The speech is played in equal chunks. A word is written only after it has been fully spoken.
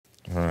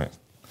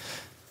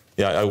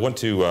Yeah, I want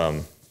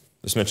to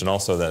just mention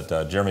also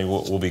that Jeremy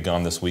will be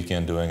gone this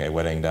weekend doing a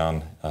wedding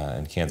down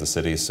in Kansas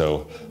City,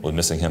 so we'll be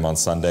missing him on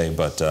Sunday,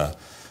 but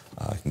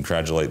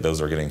congratulate those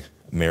who are getting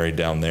married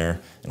down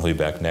there, and he'll be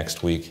back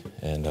next week,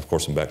 and of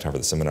course, I'm back time for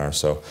the seminar.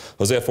 So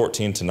Hosea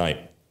 14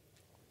 tonight.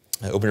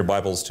 Open your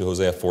Bibles to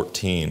Hosea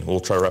 14.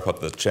 We'll try to wrap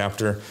up the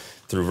chapter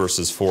through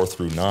verses 4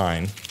 through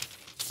 9,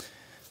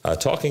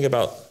 talking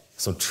about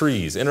some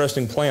trees,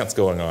 interesting plants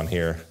going on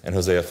here in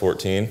Hosea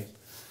 14,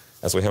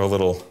 as we have a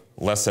little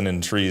lesson in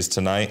trees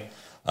tonight,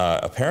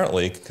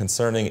 apparently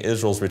concerning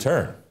Israel's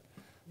return.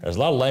 There's a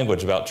lot of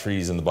language about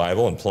trees in the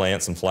Bible and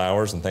plants and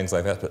flowers and things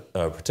like that,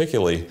 but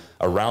particularly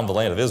around the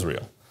land of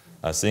Israel,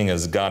 seeing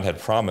as God had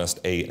promised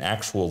an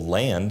actual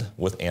land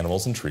with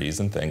animals and trees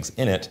and things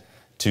in it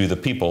to the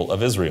people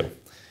of Israel.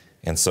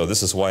 And so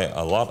this is why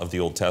a lot of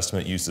the Old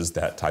Testament uses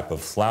that type of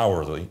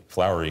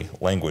flowery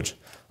language,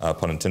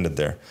 pun intended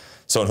there.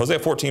 So in Hosea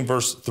 14,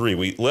 verse 3,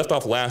 we left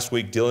off last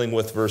week dealing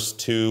with verse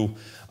 2,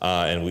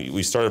 and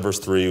we started verse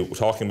 3,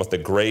 talking about the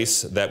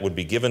grace that would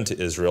be given to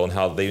Israel and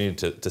how they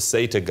needed to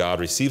say to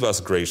God, receive us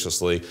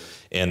graciously.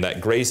 And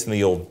that grace in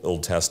the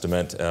Old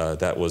Testament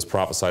that was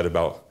prophesied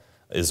about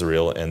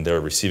Israel, and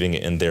they're receiving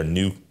it in their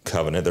new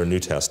covenant, their New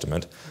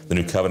Testament. The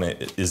new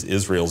covenant is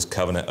Israel's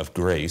covenant of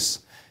grace.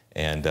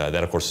 And that,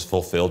 of course, is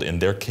fulfilled in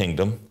their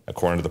kingdom.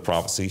 According to the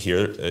prophecy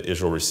here,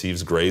 Israel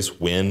receives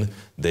grace when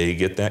they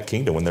get that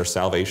kingdom, when their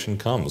salvation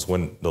comes,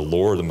 when the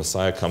Lord, the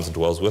Messiah, comes and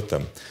dwells with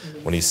them,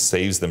 when he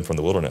saves them from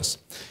the wilderness.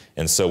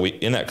 And so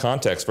in that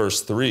context,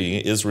 verse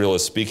 3, Israel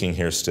is speaking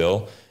here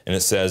still, and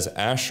it says,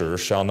 Asher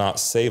shall not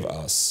save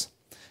us.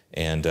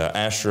 And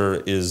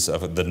Asher is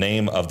the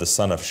name of the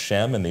son of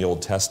Shem in the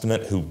Old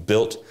Testament, who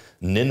built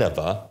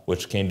Nineveh,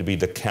 which came to be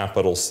the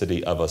capital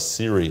city of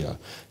Assyria.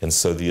 And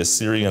so the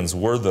Assyrians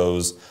were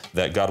those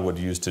that God would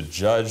use to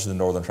judge the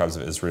northern tribes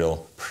of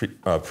Israel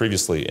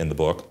previously in the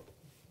book.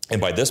 And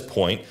by this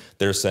point,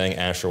 they're saying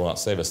Asher will not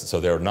save us.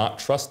 So they're not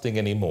trusting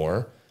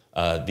anymore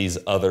these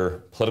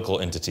other political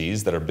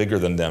entities that are bigger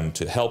than them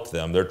to help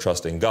them. They're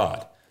trusting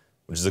God,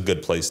 which is a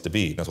good place to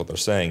be. That's what they're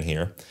saying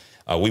here.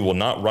 We will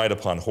not ride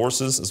upon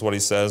horses, is what he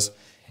says,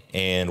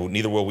 and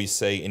neither will we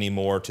say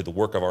anymore to the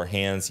work of our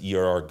hands, ye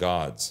are our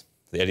gods.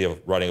 The idea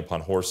of riding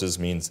upon horses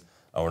means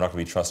we're not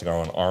going to be trusting our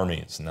own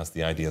armies, and that's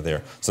the idea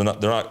there. So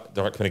they're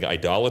not committing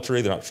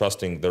idolatry. They're not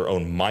trusting their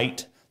own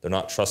might. They're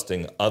not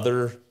trusting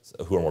others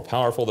who are more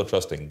powerful. They're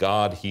trusting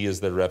God. He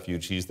is their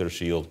refuge. He's their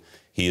shield.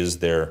 He is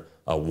their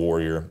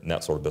warrior, and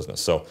that sort of business.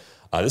 So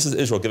this is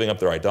Israel giving up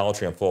their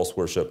idolatry and false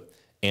worship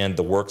and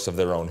the works of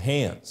their own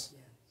hands,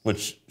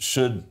 which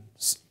should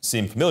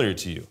seem familiar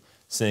to you,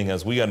 seeing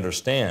as we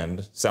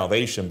understand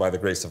salvation by the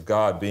grace of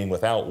God being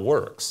without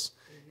works.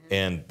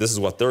 And this is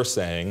what they're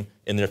saying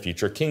in their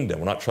future kingdom.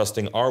 We're not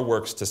trusting our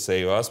works to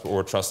save us, but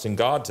we're trusting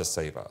God to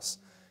save us.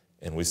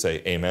 And we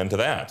say amen to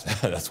that.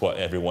 That's what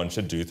everyone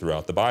should do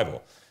throughout the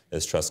Bible,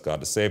 is trust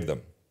God to save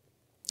them.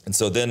 And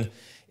so then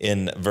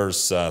in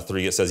verse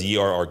 3, it says, ye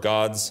are our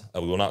gods.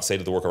 We will not say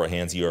to the work of our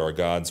hands, ye are our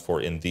gods, for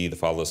in thee the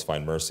fatherless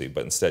find mercy.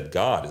 But instead,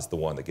 God is the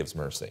one that gives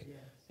mercy. Yes.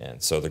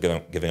 And so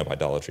they're giving up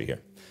idolatry here.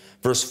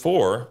 Verse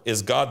 4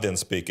 is God then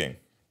speaking.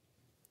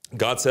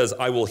 God says,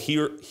 I will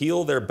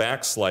heal their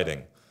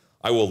backsliding.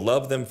 I will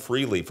love them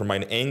freely, for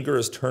mine anger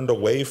is turned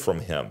away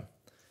from him.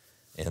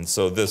 And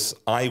so this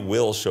I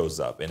will shows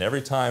up. And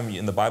every time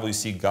in the Bible you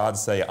see God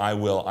say, I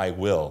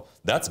will,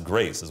 that's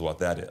grace is what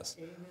that is.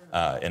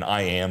 And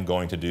I am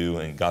going to do,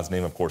 and God's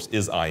name, of course,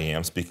 is I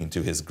am, speaking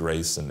to his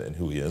grace and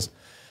who he is.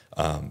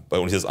 But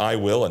when he says I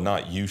will and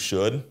not you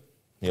should,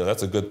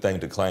 that's a good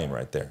thing to claim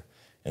right there.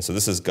 And so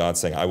this is God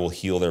saying, I will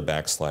heal their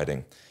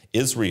backsliding.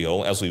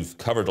 Israel, as we've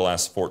covered the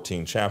last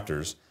 14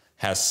 chapters,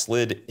 has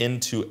slid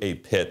into a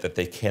pit that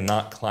they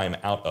cannot climb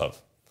out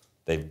of.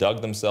 They've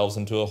dug themselves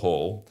into a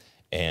hole,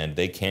 and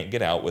they can't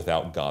get out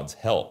without God's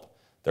help.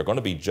 They're going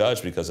to be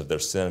judged because of their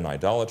sin and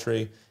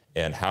idolatry,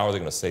 and how are they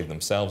going to save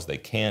themselves? They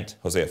can't.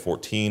 Hosea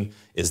 14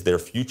 is their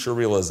future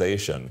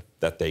realization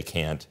that they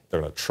can't.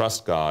 They're going to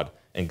trust God,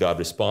 and God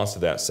responds to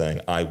that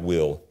saying, I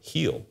will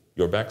heal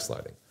your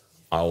backsliding.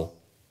 I'll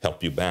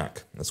help you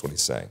back. That's what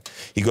he's saying.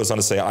 He goes on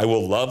to say, I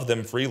will love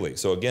them freely.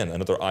 So again,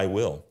 another I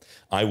will.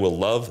 I will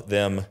love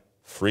them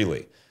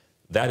freely.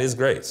 That is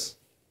grace.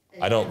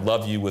 I don't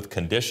love you with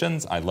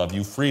conditions. I love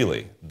you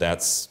freely.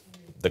 That's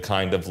the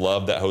kind of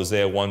love that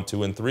Hosea 1,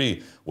 2, and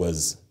 3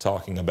 was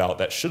talking about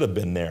that should have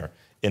been there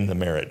in the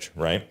marriage,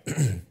 right?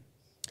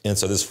 And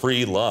so this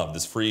free love,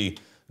 this free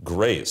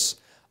grace.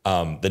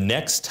 The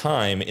next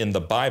time in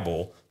the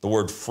Bible the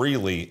word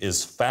freely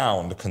is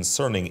found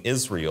concerning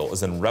Israel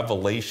is in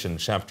Revelation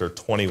chapter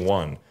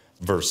 21,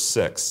 verse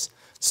 6.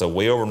 So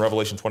way over in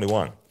Revelation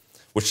 21,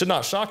 which should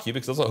not shock you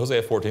because that's what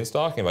Hosea 14 is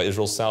talking about,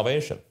 Israel's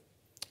salvation.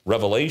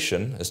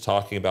 Revelation is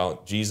talking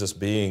about Jesus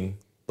being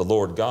the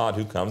Lord God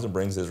who comes and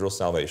brings Israel's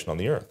salvation on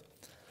the earth.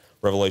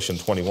 Revelation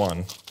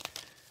 21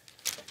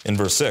 in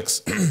verse 6.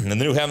 In the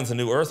new heavens and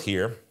new earth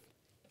here,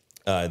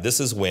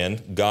 this is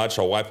when God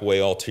shall wipe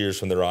away all tears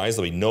from their eyes.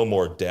 There'll be no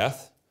more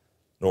death,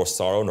 nor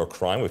sorrow, nor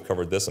crying. We've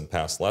covered this in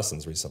past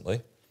lessons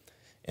recently.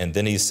 And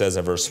then he says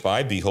in verse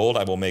 5, behold,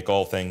 I will make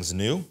all things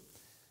new.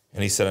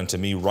 And he said unto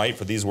me, write,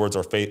 for these words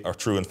are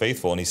true and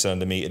faithful. And he said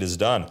unto me, it is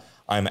done.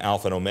 I am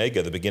Alpha and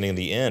Omega, the beginning and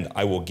the end.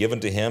 I will give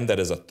unto him that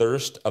is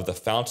athirst of the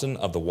fountain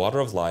of the water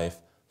of life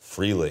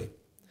freely.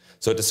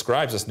 So it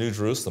describes this new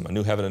Jerusalem, a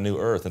new heaven, a new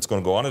earth. It's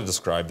going to go on to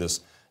describe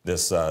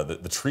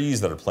the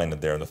trees that are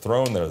planted there, and the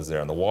throne that is there,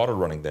 and the water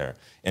running there.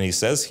 And he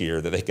says here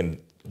that they can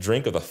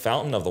drink of the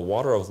fountain of the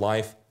water of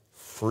life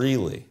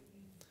freely.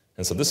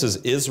 And so this is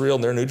Israel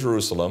and their new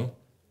Jerusalem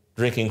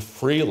drinking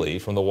freely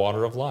from the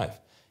water of life.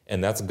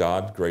 And that's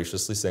God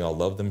graciously saying, I'll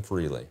love them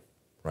freely,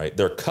 right?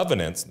 Their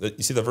covenants,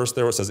 you see the verse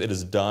there where it says, it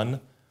is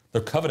done.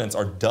 Their covenants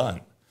are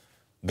done.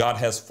 God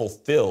has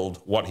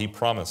fulfilled what he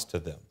promised to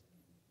them.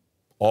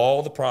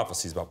 All the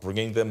prophecies about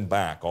bringing them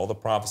back, all the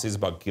prophecies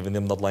about giving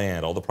them the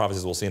land, all the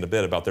prophecies we'll see in a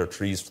bit about their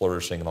trees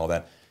flourishing and all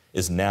that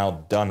is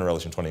now done in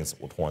Revelation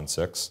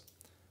 21:6.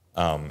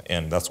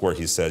 And that's where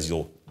he says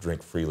you'll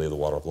drink freely of the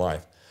water of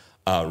life.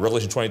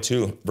 Revelation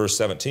 22, verse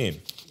 17,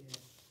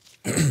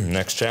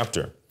 next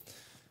chapter,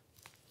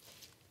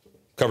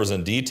 covers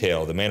in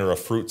detail the manner of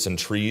fruits and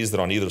trees that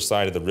on either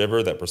side of the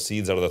river that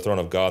proceeds out of the throne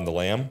of God and the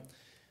Lamb.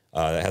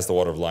 That has the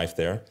water of life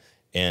there.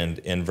 And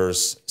in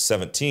verse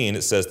 17,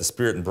 it says, the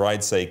Spirit and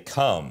bride say,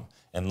 come,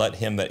 and let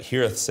him that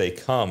heareth say,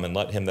 come, and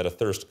let him that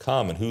athirst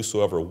come, and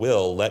whosoever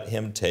will, let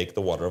him take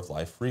the water of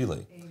life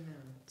freely. Amen.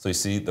 So you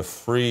see the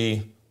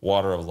free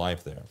water of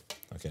life there.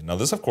 Okay, now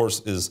this, of course,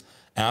 is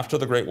after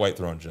the great white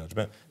throne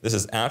judgment. This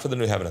is after the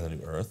new heaven and the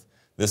new earth.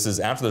 This is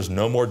after there's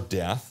no more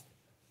death,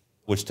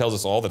 which tells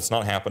us all that it's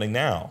not happening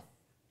now.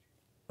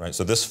 Right?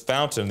 So this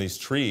fountain, these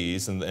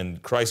trees,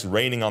 and Christ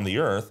reigning on the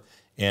earth,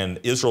 and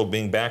Israel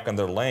being back on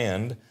their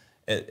land,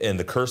 and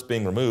the curse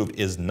being removed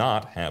is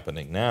not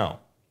happening now.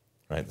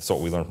 Right? That's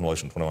what we learned from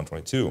Revelation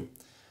 21:22.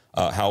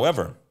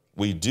 However,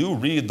 we do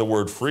read the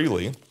word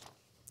freely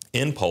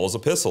in Paul's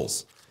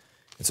epistles.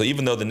 And so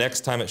even though the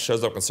next time it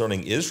shows up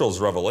concerning Israel's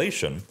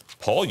revelation,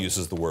 Paul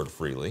uses the word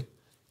freely.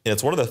 And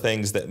it's one of the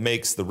things that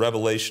makes the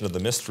revelation of the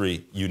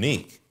mystery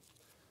unique.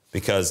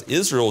 Because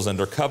Israel was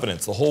under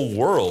covenants. The whole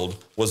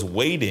world was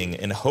waiting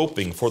and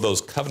hoping for those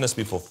covenants to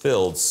be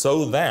fulfilled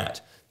so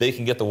that they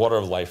can get the water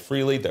of life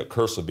freely, that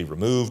curse would be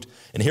removed.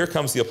 And here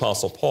comes the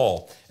Apostle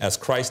Paul, as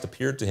Christ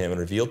appeared to him and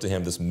revealed to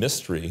him this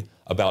mystery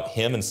about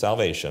him and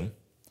salvation,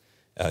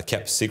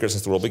 kept secret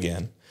since the world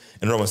began.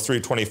 In Romans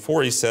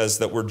 3:24, he says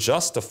that we're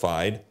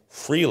justified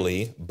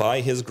freely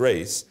by his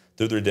grace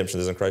through the redemption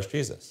that is in Christ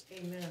Jesus.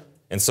 Amen.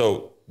 And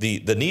so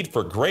the need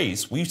for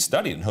grace, we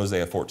studied in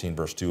Hosea 14,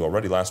 verse 2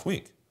 already last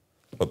week.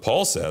 But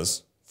Paul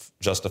says,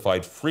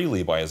 justified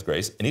freely by his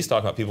grace, and he's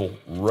talking about people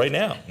right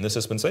now in this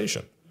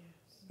dispensation,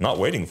 not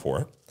waiting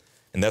for it.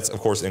 And that's, of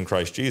course, in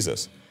Christ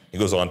Jesus. He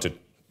goes on to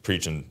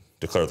preach and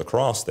declare the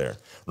cross there.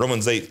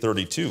 Romans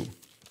 8:32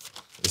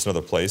 is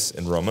another place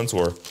in Romans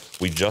where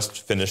we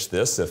just finished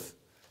this. If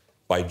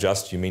by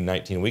just you mean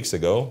 19 weeks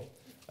ago,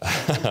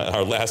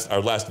 our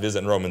last visit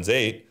in Romans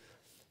 8,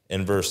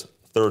 in verse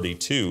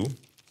 32,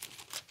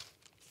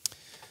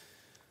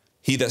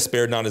 he that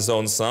spared not his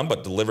own son,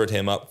 but delivered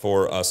him up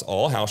for us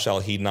all, how shall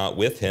he not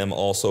with him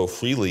also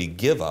freely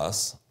give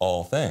us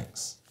all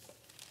things?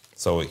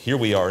 So here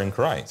we are in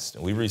Christ,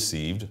 and we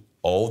received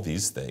all of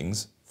these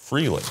things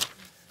freely.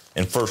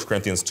 In 1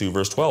 Corinthians 2,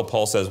 verse 12,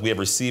 Paul says, we have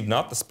received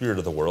not the spirit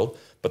of the world,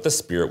 but the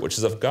Spirit which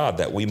is of God,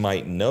 that we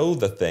might know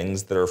the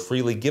things that are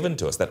freely given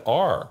to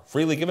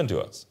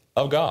us,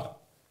 of God.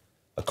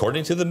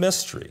 According to the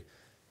mystery,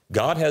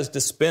 God has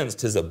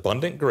dispensed his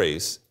abundant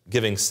grace,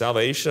 giving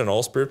salvation and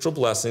all spiritual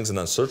blessings and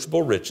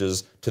unsearchable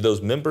riches to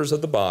those members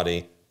of the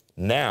body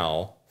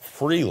now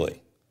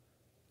freely.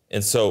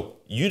 And so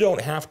you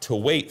don't have to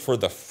wait for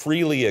the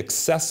freely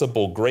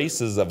accessible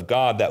graces of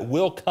God that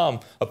will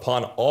come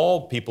upon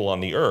all people on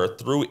the earth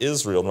through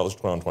Israel in Revelation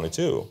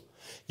 21:22.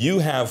 You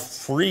have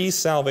free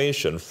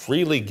salvation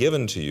freely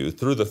given to you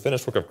through the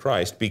finished work of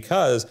Christ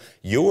because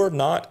you're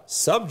not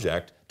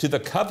subject to the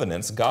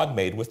covenants God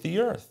made with the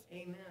earth.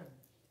 Amen.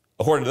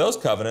 According to those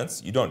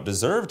covenants, you don't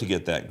deserve to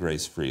get that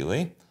grace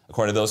freely.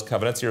 According to those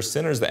covenants, you're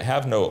sinners that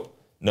have no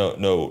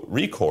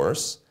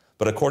recourse.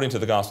 But according to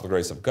the gospel of the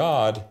grace of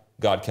God,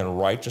 God can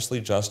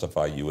righteously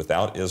justify you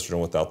without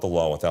Israel, without the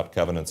law, without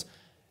covenants,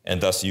 and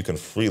thus you can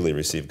freely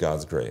receive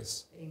God's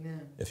grace.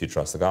 Amen. If you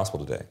trust the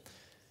gospel today.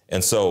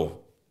 And so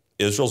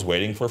Israel's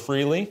waiting for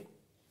freely.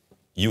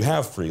 You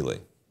have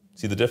freely.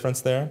 See the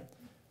difference there?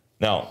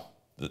 Now,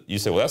 you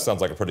say, well, that sounds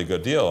like a pretty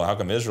good deal. How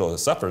come Israel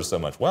suffers so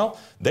much? Well,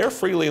 their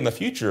freely in the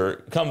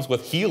future comes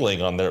with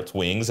healing on their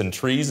wings and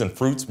trees and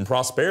fruits and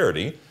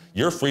prosperity.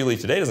 Your freely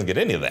today doesn't get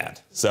any of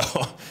that. So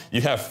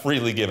you have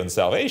freely given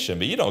salvation,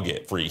 but you don't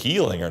get free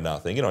healing or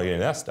nothing. You don't get any of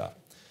that stuff.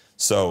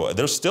 So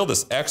there's still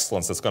this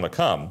excellence that's going to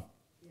come.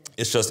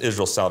 It's just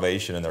Israel's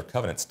salvation and their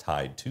covenants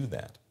tied to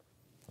that.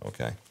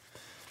 Okay.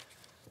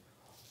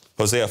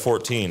 Hosea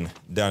 14,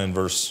 down in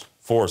verse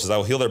 4, says, I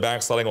will heal their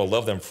backsliding, I will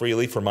love them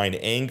freely, for mine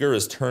anger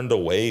is turned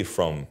away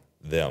from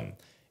them,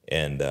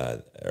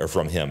 or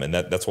from him. And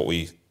that's what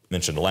we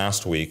mentioned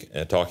last week,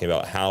 talking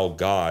about how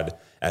God,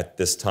 at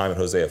this time in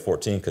Hosea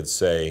 14, could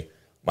say,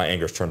 my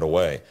anger's turned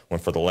away. When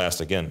for the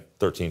last, again,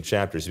 13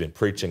 chapters, he's been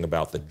preaching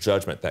about the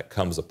judgment that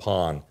comes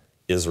upon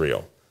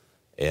Israel.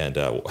 And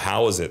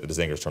how is it that his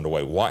anger is turned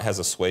away? What has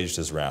assuaged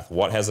his wrath?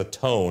 What has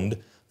atoned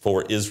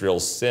for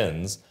Israel's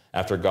sins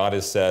after God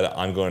has said,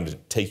 I'm going to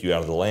take you out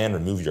of the land,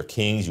 remove your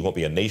kings, you won't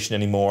be a nation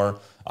anymore,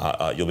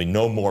 you'll be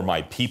no more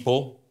my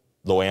people,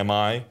 lo am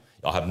I,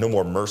 I'll have no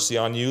more mercy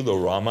on you, lo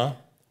Rama,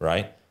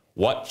 right?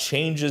 What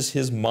changes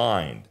his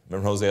mind?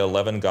 Remember Hosea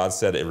 11, God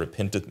said, it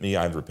repenteth me,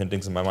 I have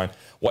repentance in my mind.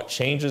 What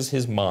changes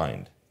his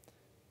mind?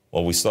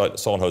 Well, we saw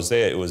in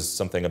Hosea, it was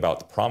something about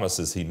the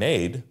promises he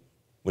made,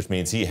 which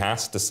means he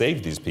has to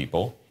save these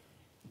people.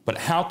 But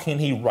how can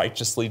he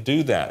righteously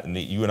do that? And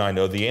you and I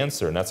know the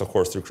answer, and that's, of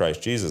course, through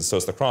Christ Jesus. So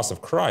it's the cross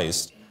of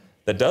Christ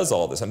that does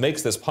all this. It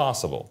makes this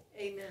possible.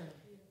 Amen.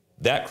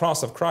 That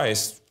cross of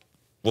Christ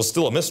was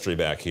still a mystery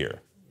back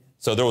here.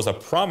 So there was a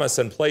promise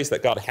in place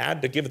that God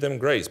had to give them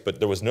grace, but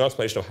there was no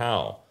explanation of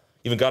how.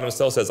 Even God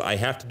himself says, I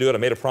have to do it. I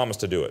made a promise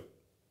to do it.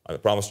 I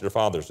promised your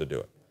fathers to do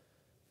it,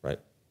 right?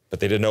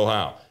 But they didn't know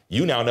how.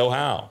 You now know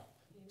how.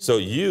 So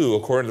you,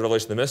 according to the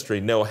revelation of the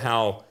mystery, know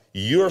how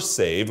you're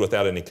saved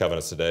without any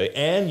covenants today,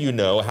 and you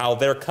know how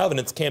their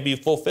covenants can be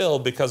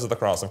fulfilled because of the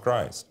cross of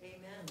Christ. Amen.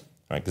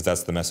 Right? Because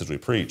that's the message we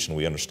preach, and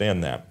we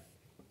understand that.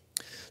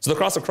 So the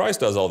cross of Christ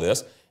does all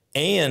this,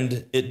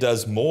 and it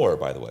does more,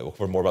 by the way. We'll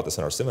cover more about this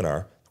in our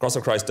seminar. The cross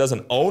of Christ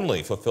doesn't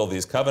only fulfill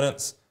these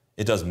covenants,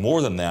 it does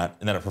more than that,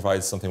 and then it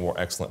provides something more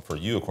excellent for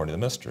you according to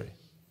the mystery.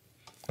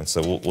 And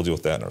so we'll deal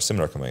with that in our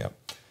seminar coming up.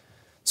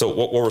 So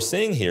what we're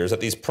seeing here is that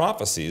these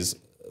prophecies,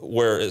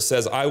 where it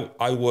says,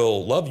 I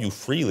will love you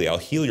freely, I'll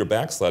heal your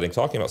backsliding,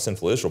 talking about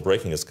sinful Israel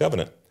breaking his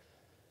covenant,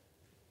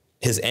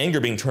 his anger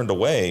being turned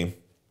away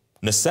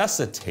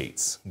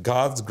necessitates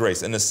God's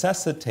grace. It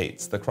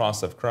necessitates the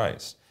cross of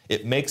Christ.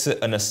 It makes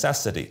it a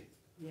necessity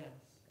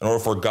in order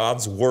for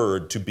God's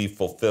word to be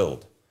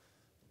fulfilled.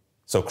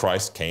 So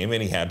Christ came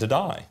and he had to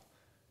die.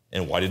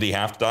 And why did he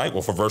have to die?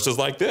 Well, for verses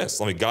like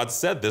this. I mean, God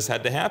said this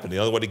had to happen. The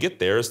only way to get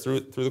there is through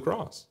the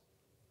cross.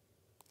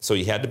 So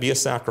he had to be a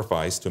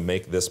sacrifice to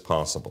make this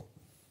possible.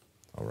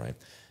 All right.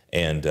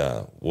 And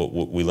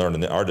we learned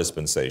in our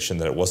dispensation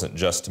that it wasn't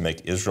just to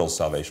make Israel's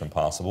salvation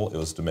possible, it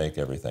was to make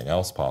everything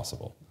else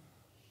possible.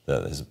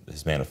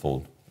 His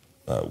manifold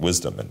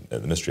wisdom and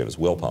the mystery of his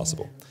will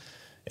possible.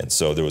 And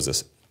so there was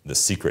this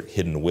secret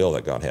hidden will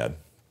that God had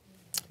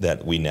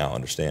that we now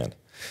understand.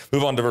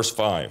 Move on to verse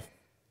 5.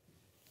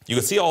 You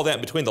can see all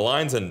that between the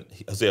lines in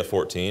Hosea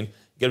 14. You've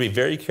got to be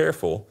very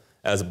careful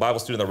as a Bible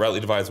student that rightly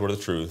divides the word of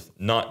the truth,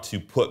 not to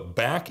put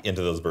back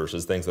into those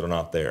verses things that are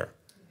not there.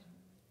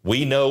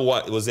 We know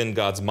what was in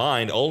God's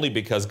mind only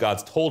because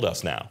God's told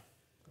us now.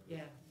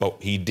 Yeah. But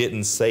he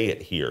didn't say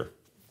it here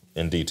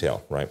in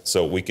detail, right?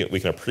 So we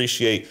can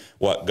appreciate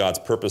what God's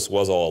purpose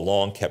was all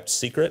along, kept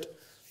secret,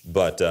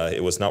 but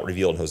it was not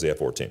revealed in Hosea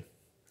 14,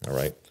 all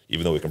right?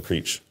 Even though we can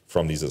preach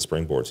from these as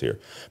springboards here.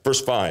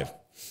 Verse 5.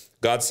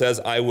 God says,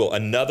 I will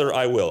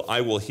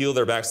heal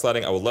their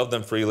backsliding, I will love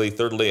them freely.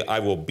 Thirdly, I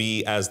will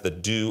be as the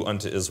dew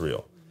unto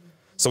Israel.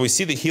 So we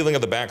see the healing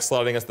of the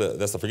backsliding, that's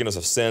the forgiveness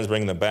of sins,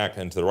 bringing them back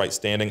into the right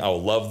standing. I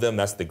will love them,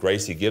 that's the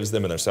grace he gives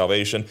them in their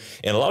salvation.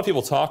 And a lot of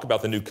people talk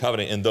about the new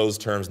covenant in those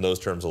terms and those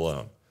terms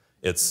alone.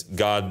 It's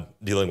God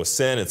dealing with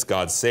sin, it's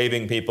God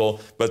saving people.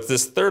 But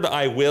this third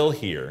I will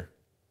here,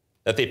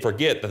 that they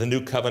forget that the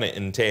new covenant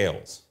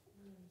entails.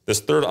 This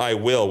third I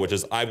will, which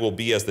is I will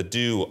be as the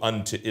dew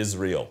unto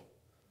Israel.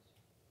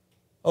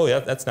 Oh, yeah,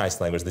 that's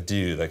nice language, the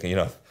dew, like,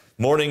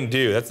 morning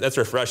dew, that's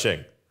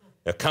refreshing,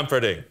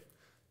 comforting.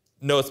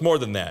 No, it's more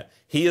than that.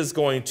 He is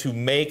going to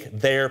make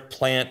their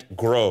plant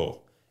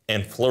grow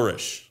and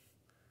flourish.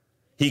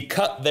 He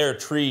cut their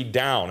tree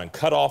down and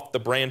cut off the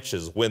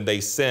branches when they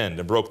sinned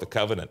and broke the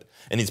covenant.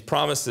 And his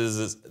promises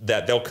is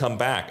that they'll come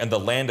back and the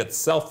land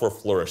itself will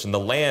flourish. And the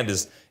land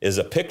is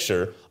a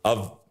picture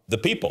of the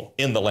people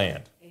in the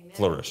land. Amen.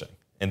 Flourishing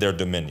in their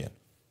dominion,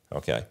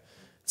 okay?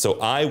 So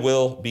I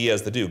will be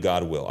as the dew,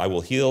 God will. I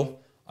will heal,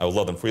 I will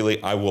love them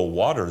freely, I will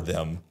water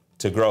them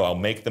to grow, I'll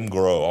make them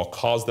grow, I'll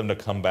cause them to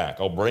come back,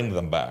 I'll bring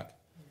them back.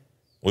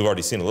 We've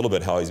already seen a little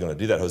bit how he's going to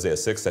do that. Hosea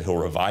 6 said he'll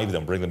revive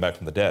them, bring them back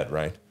from the dead,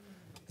 right?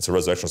 And so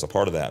resurrection is a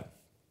part of that.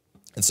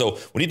 And so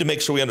we need to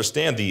make sure we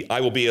understand the I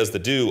will be as the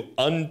dew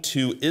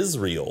unto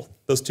Israel.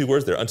 Those two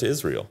words there, unto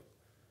Israel.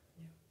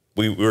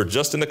 We were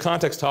just in the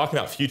context talking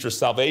about future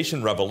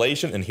salvation,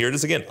 revelation, and here it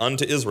is again,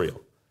 unto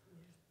Israel.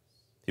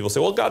 People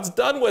say, well, God's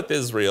done with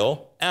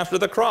Israel after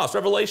the cross.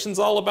 Revelation's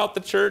all about the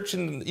church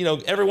and,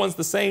 everyone's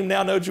the same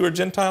now, no Jew or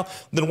Gentile.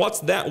 Then what's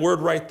that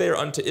word right there,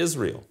 unto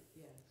Israel?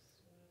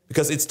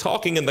 Because it's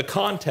talking in the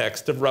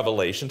context of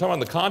Revelation, talking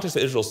about the context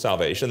of Israel's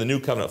salvation, the new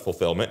covenant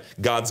fulfillment,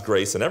 God's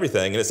grace and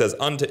everything, and it says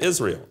unto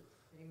Israel.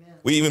 Amen.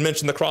 We even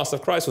mentioned the cross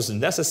of Christ was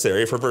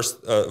necessary for verse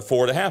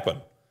 4 to happen.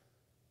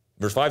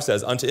 Verse 5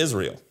 says, unto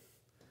Israel.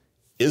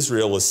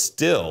 Israel is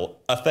still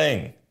a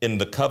thing in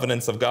the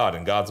covenants of God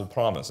and God's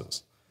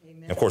promises.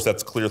 And of course,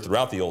 that's clear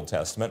throughout the Old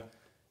Testament.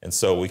 And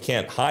so we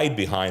can't hide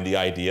behind the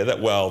idea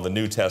that, well, the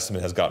New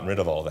Testament has gotten rid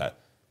of all that.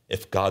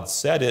 If God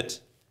said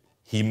it,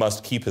 he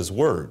must keep his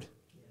word.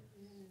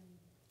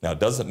 Now, it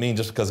doesn't mean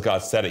just because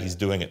God said it, he's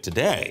doing it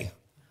today.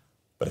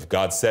 But if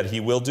God said he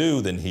will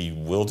do, then he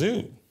will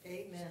do.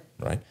 Amen.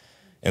 Right?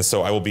 And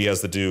so I will be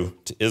as the dew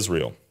to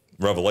Israel.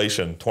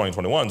 Revelation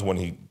 20:21 is when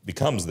he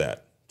becomes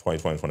that.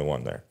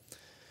 20:21 there.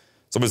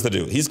 So what's the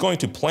dew? He's going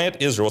to plant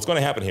Israel. What's going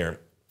to happen here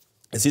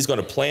is he's going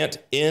to plant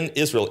in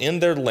Israel, in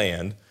their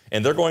land,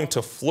 and they're going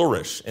to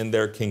flourish in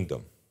their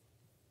kingdom.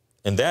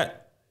 And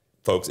that,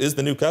 folks, is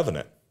the new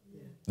covenant.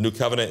 The new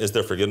covenant is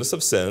their forgiveness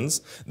of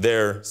sins,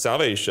 their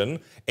salvation,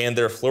 and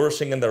their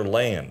flourishing in their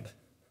land.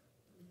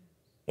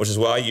 Which is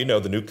why you know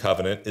the new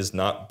covenant is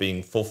not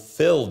being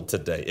fulfilled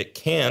today. It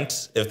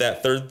can't if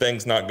that third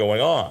thing's not going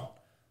on.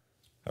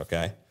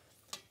 Okay?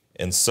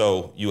 And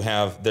so you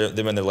have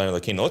them in their land of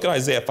the kingdom. Look at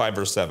Isaiah 5,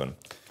 verse 7. I'm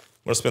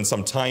going to spend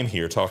some time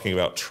here talking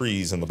about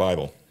trees in the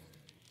Bible.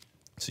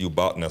 So you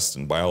botanists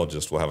and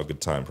biologists will have a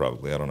good time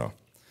probably. I don't know.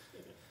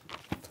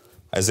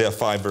 Isaiah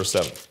 5, verse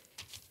 7.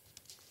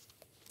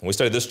 We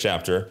studied this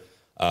chapter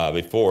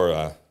before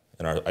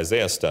in our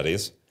Isaiah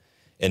studies.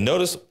 And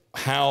notice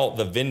how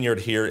the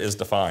vineyard here is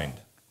defined.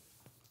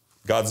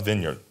 God's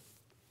vineyard.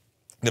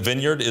 The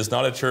vineyard is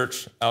not a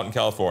church out in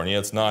California.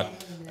 It's not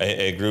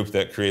a group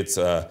that creates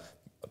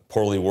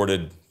poorly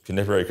worded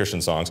contemporary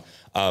Christian songs.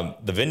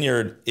 The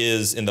vineyard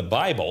is, in the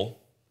Bible,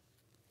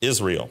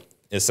 Israel.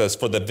 It says,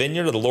 for the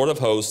vineyard of the Lord of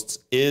hosts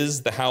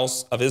is the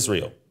house of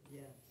Israel.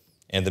 Yes.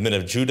 And the men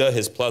of Judah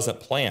his pleasant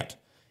plant.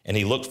 And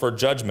he looked for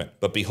judgment,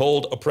 but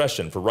behold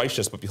oppression, for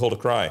righteousness, but behold a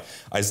cry.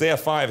 Isaiah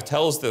 5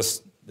 tells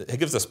this, it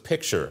gives this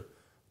picture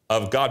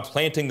of God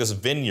planting this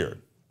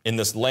vineyard in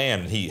this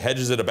land. He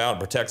hedges it about,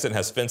 protects it, and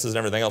has fences and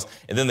everything else.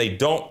 And then they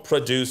don't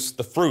produce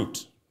the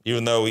fruit,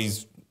 even though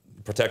he's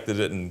protected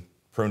it and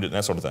pruned it and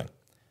that sort of thing.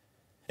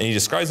 And he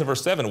describes in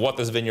verse 7 what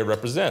this vineyard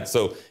represents.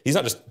 So he's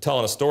not just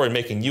telling a story and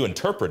making you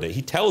interpret it.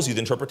 He tells you the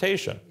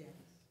interpretation. Yes.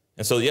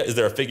 And so, yeah, is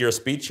there a figure of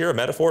speech here, a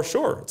metaphor?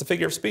 Sure, it's a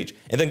figure of speech.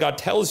 And then God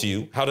tells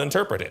you how to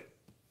interpret it.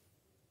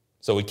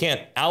 So we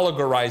can't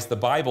allegorize the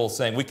Bible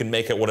saying we can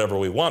make it whatever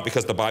we want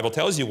because the Bible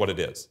tells you what it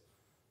is.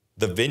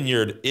 The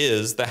vineyard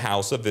is the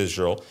house of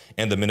Israel,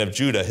 and the men of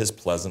Judah his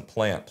pleasant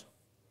plant.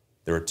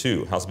 There are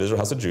two, house of Israel,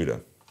 house of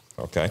Judah.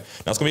 Okay,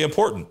 now it's going to be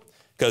important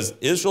because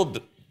Israel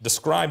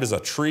described as a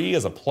tree,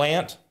 as a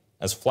plant,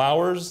 as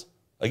flowers.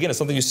 Again, it's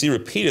something you see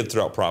repeated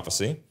throughout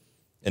prophecy,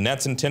 and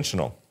that's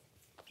intentional.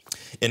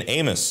 In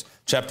Amos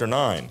chapter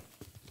 9,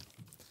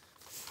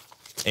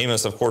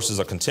 Amos, of course, is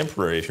a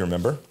contemporary, if you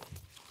remember,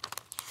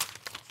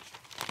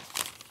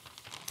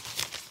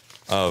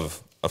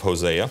 of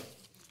Hosea.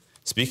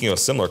 Speaking of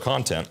similar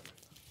content,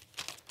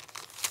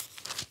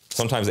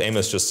 sometimes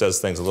Amos just says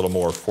things a little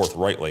more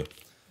forthrightly.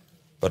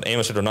 But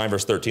Amos chapter 9,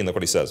 verse 13, look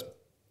what he says.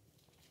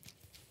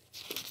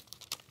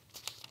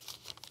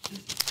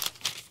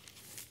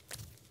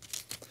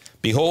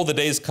 Behold, the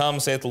days come,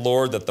 saith the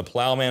Lord, that the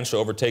plowman shall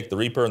overtake the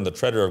reaper, and the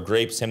treader of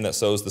grapes him that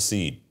sows the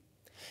seed.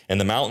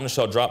 And the mountain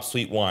shall drop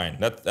sweet wine.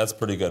 That's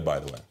pretty good, by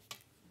the way.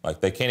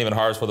 Like, they can't even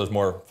harvest before there's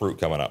more fruit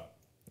coming up.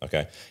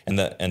 Okay? And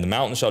the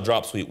mountain shall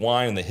drop sweet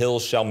wine, and the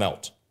hills shall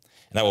melt.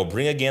 And I will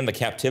bring again the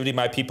captivity of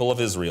my people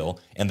of Israel,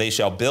 and they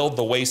shall build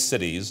the waste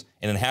cities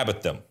and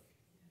inhabit them.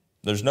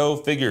 There's no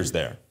figures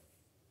there.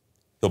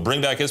 He'll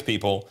bring back his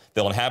people.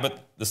 They'll inhabit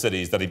the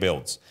cities that he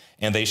builds.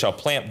 And they shall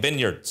plant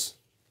vineyards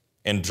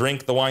and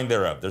drink the wine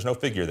thereof. There's no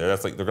figure there.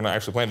 That's like they're going to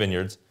actually plant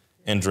vineyards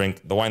and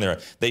drink the wine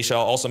thereof. They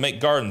shall also make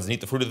gardens and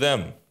eat the fruit of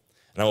them.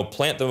 And I will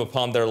plant them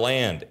upon their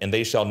land, and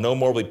they shall no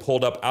more be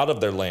pulled up out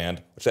of their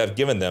land, which I have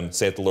given them,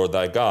 saith the Lord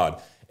thy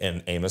God.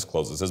 And Amos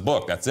closes his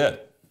book. That's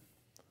it.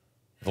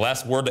 The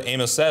last word that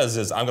Amos says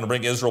is, I'm going to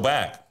bring Israel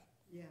back.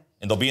 Yeah.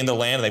 And they'll be in their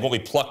land, and they won't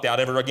be plucked out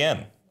ever again.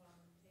 Wow.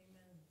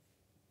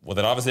 Well,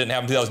 that obviously didn't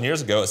happen 2,000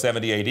 years ago at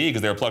 70 AD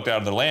because they were plucked out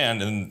of their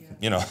land. And,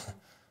 you know,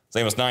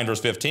 Amos 9,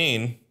 verse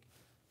 15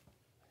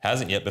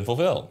 hasn't yet been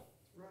fulfilled.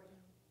 Right.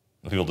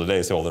 The people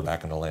today say, well, they're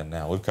back in the land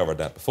now. We've covered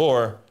that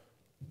before.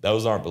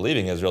 Those aren't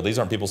believing Israel. These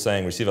aren't people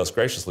saying, receive us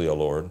graciously, O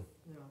Lord,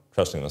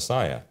 trusting the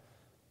Messiah.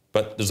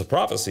 But there's a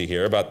prophecy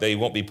here about they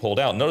won't be pulled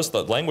out. Notice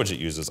the language it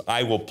uses.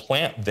 I will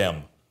plant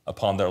them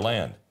upon their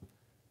land.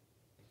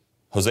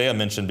 Hosea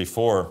mentioned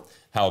before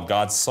how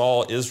God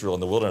saw Israel in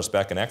the wilderness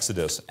back in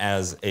Exodus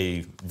as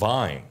a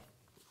vine,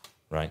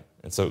 right?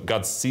 And so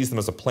God sees them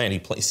as a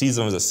plant. He sees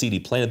them as a seed. He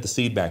planted the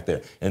seed back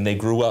there, and they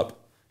grew up,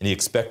 and he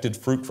expected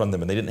fruit from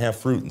them, and they didn't have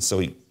fruit, and so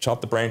he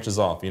chopped the branches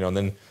off, and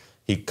then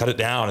he cut it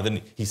down, and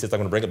then he says, I'm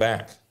going to bring it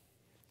back,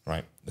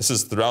 right? This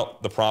is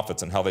throughout the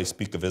prophets and how they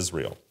speak of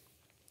Israel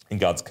and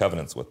God's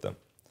covenants with them.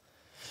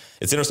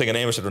 It's interesting in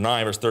Amos chapter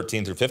 9, verse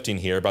 13 through 15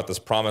 here about this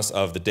promise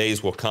of the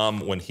days will come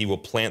when he will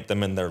plant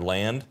them in their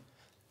land,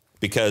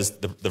 because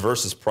the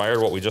verses prior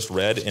to what we just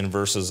read in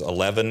verses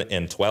 11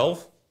 and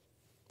 12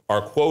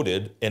 are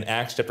quoted in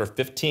Acts chapter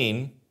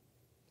 15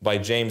 by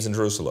James in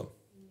Jerusalem.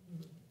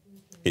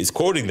 He's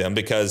quoting them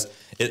because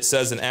it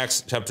says in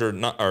Acts chapter,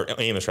 or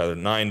Amos rather,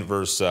 9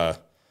 verse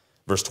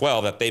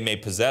 12, that they may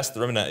possess the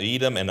remnant of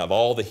Edom and of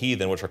all the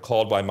heathen which are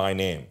called by my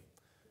name.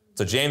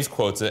 So James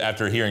quotes it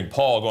after hearing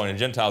Paul going to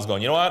Gentiles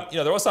going, you know what?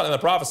 There was something in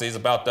the prophecies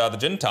about the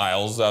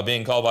Gentiles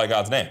being called by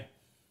God's name.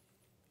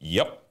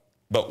 Yep.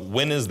 But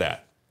when is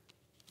that?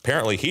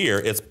 Apparently here,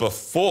 it's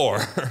before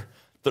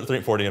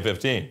 13, 14, and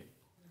 15.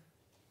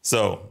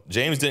 So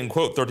James didn't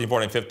quote 13,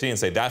 14, and 15 and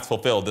say, that's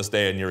fulfilled this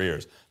day in your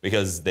ears,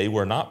 because they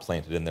were not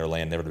planted in their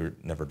land,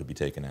 never to be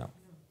taken out.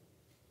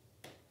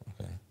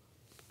 Okay.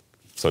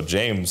 So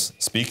James,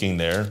 speaking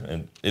there,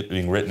 and it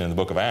being written in the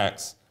book of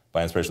Acts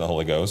by inspiration of the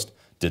Holy Ghost,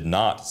 did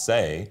not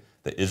say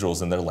that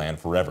Israel's in their land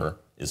forever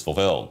is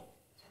fulfilled.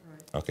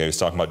 Okay, he's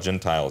talking about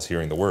Gentiles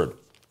hearing the word.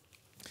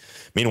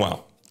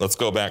 Meanwhile, let's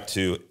go back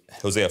to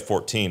Hosea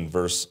 14,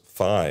 verse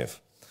 5.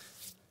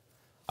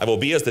 I will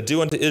be as the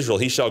dew unto Israel.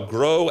 He shall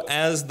grow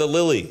as the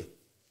lily.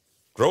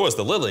 Grow as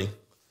the lily?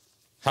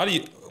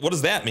 What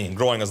does that mean,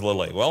 growing as a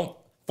lily?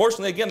 Well,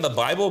 fortunately, again, the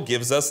Bible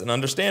gives us an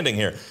understanding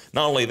here.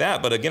 Not only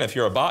that, but again, if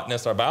you're a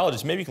botanist or a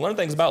biologist, maybe you can learn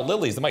things about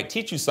lilies that might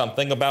teach you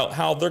something about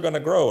how they're going to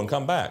grow and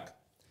come back.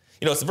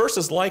 You know, it's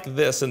verses like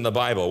this in the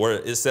Bible where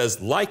it says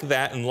like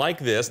that and like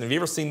this. And have you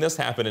ever seen this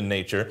happen in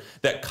nature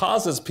that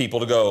causes people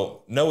to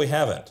go, no, we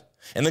haven't.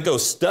 And then go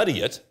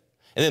study it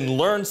and then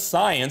learn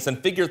science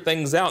and figure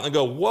things out and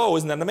go, whoa,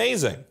 isn't that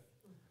amazing?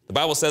 The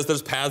Bible says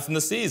there's paths in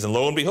the seas. And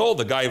lo and behold,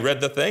 the guy who read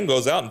the thing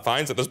goes out and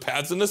finds that there's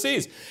paths in the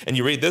seas. And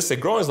you read this, say,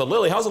 growing as a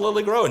lily. How's a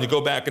lily grow? And you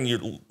go back and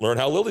you learn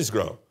how lilies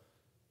grow.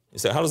 You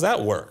say, how does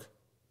that work?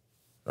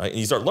 Right? And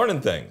you start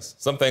learning things.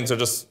 Some things are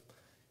just,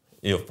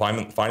 you know, find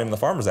them in the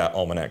Farmer's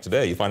Almanac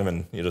today. You find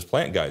them in just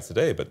plant guides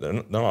today, but they're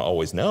not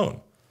always known.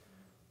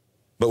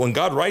 But when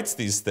God writes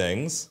these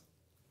things,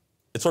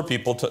 it's for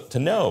people to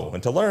know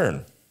and to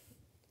learn.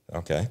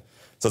 Okay?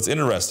 So it's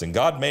interesting.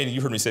 God made,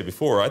 you heard me say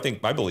before, I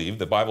believe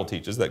the Bible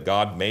teaches that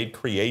God made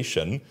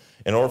creation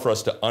in order for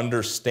us to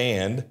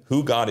understand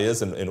who God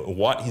is and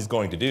what he's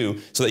going to do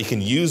so that he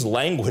can use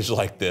language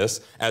like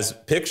this as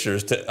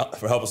pictures to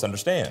help us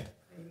understand.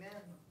 Amen.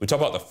 We talk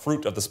about the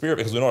fruit of the Spirit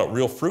because we know what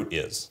real fruit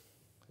is.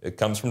 It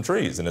comes from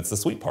trees, and it's the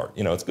sweet part.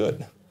 You know, it's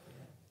good.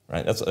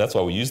 Right? That's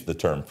why we use the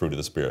term fruit of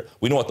the Spirit.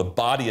 We know what the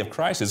body of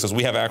Christ is because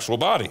we have actual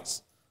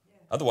bodies.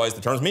 Otherwise,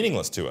 the term's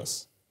meaningless to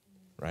us.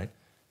 Right?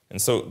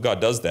 And so God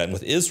does that. And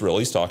with Israel,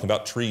 he's talking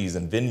about trees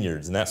and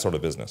vineyards and that sort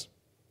of business.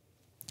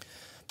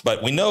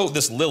 But we know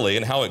this lily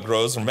and how it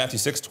grows from Matthew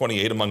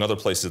 6:28, among other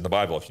places in the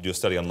Bible, if you do a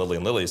study on lily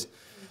and lilies.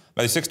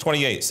 Matthew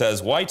 6:28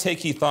 says, why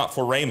take ye thought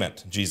for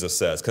raiment, Jesus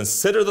says.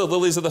 Consider the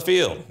lilies of the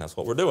field. That's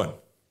what we're doing.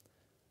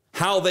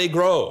 How they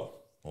grow.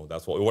 Well,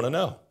 that's what we want to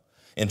know.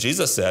 And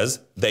Jesus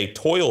says, they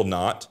toil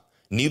not,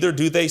 neither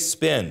do they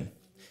spin.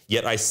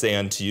 Yet I say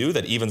unto you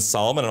that even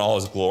Solomon in all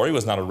his glory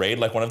was not arrayed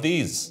like one of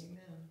these.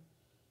 Amen.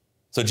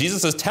 So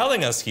Jesus is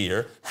telling us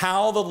here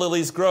how the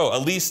lilies grow,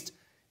 at least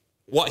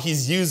what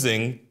he's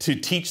using to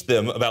teach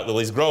them about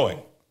lilies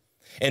growing.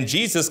 And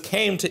Jesus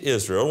came to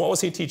Israel. What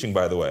was he teaching,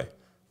 by the way?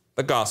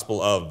 The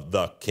gospel of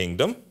the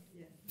kingdom.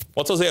 Yeah.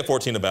 What's Hosea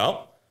 14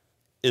 about?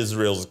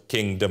 Israel's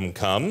kingdom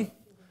come.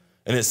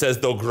 And it says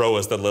they'll grow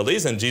as the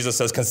lilies, and Jesus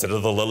says, consider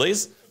the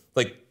lilies.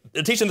 Like,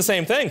 they're teaching the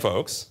same thing,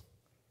 folks.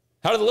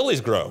 How do the lilies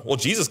grow? Well,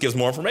 Jesus gives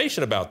more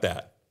information about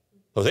that.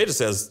 Hosea just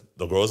says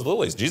they'll grow as the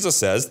lilies. Jesus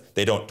says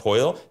they don't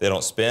toil, they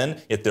don't spin,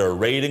 yet they're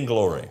arrayed in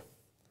glory.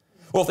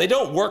 Well, if they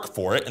don't work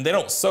for it and they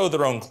don't sew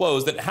their own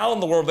clothes, then how in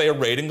the world are they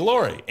arrayed in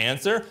glory?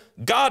 Answer,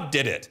 God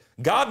did it.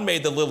 God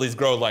made the lilies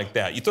grow like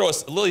that. You throw a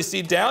lily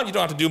seed down, you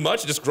don't have to do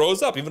much, it just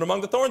grows up. Even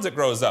among the thorns it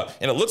grows up.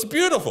 And it looks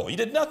beautiful. You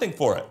did nothing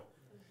for it.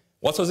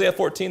 What's Hosea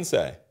 14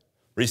 say?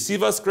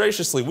 Receive us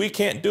graciously. We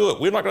can't do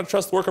it. We're not going to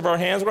trust the work of our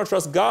hands. We're going to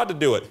trust God to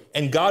do it.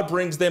 And God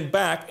brings them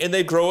back, and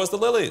they grow as the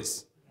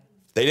lilies.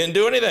 They didn't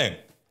do anything.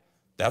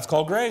 That's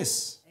called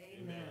grace.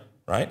 Amen.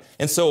 Right?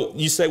 And so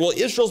you say, well,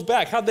 Israel's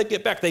back. How'd they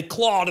get back? They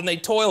clawed and they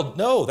toiled.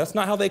 No, that's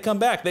not how they come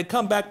back. They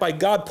come back by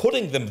God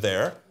putting them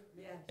there,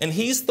 and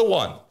he's the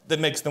one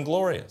that makes them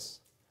glorious.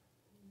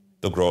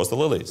 They'll grow as the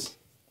lilies,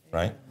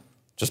 right?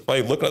 Just by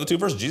looking at the two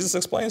verses, Jesus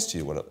explains to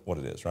you what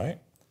it is, right?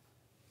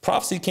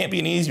 Prophecy can't be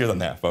any easier than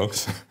that,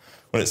 folks.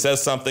 When it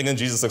says something and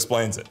Jesus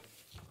explains it.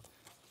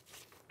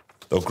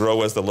 They'll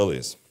grow as the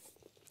lilies.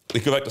 We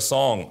go back to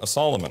Song of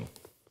Solomon,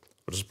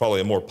 which is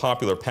probably a more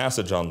popular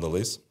passage on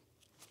lilies.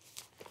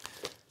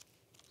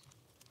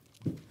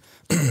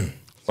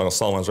 Song of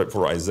Solomon is right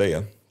before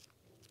Isaiah.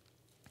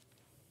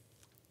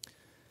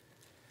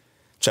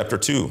 Chapter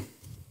 2.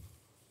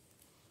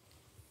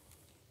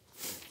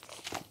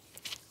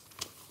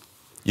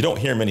 You don't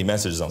hear many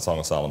messages on Song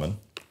of Solomon.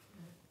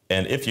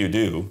 And if you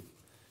do,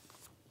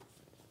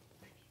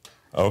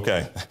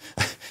 okay,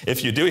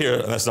 if you do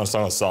hear that's not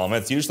Song of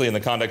Solomon, it's usually in the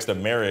context of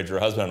marriage or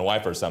husband and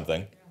wife or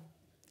something.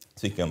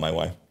 Speaking of my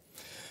wife.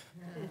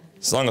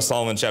 Song of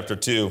Solomon, chapter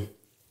 2.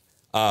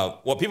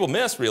 What people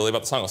miss really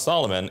about the Song of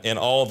Solomon and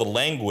all the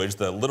language,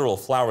 the literal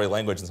flowery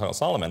language in the Song of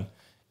Solomon,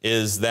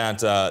 is that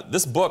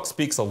this book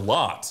speaks a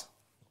lot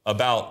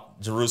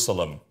about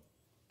Jerusalem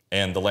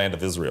and the land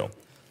of Israel.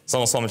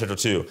 Song of Solomon, chapter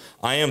 2.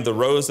 I am the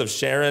rose of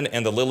Sharon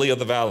and the lily of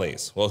the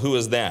valleys. Well, who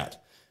is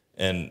that?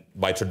 And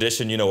by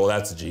tradition, you know, well,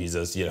 that's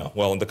Jesus, you know.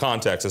 Well, in the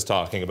context, it's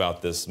talking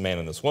about this man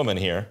and this woman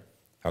here,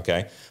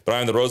 okay? But I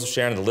am the rose of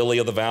Sharon and the lily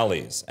of the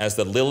valleys. As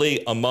the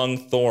lily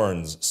among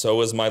thorns,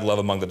 so is my love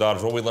among the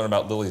daughters. What do we learn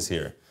about lilies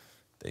here?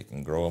 they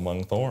can grow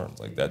among thorns.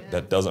 Like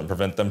that doesn't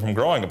prevent them from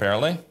growing,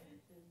 apparently,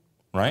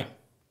 right?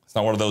 It's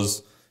not one of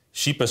those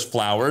sheepish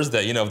flowers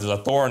that, if there's a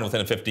thorn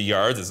within 50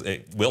 yards,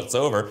 it wilts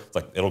over. It's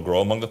like it'll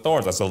grow among the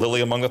thorns. That's a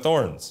lily among the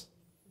thorns.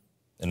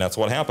 And that's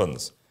what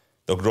happens.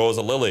 They'll grow as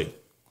a lily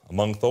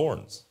among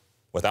thorns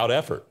without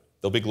effort.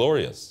 They'll be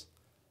glorious.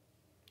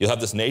 You'll have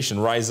this nation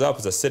rise up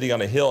as a city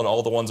on a hill, and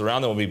all the ones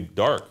around them will be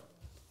dark,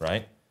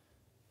 right?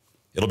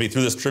 It'll be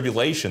through this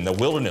tribulation, the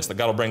wilderness, that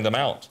God will bring them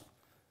out.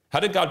 How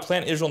did God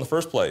plant Israel in the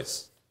first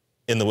place?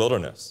 In the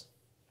wilderness.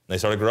 And they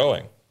started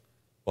growing.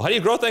 Well, how do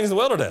you grow things in the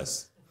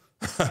wilderness?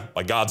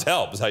 By God's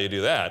help is how you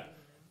do that,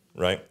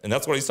 right? And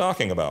that's what he's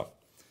talking about.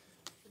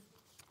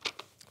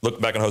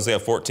 Look back in Hosea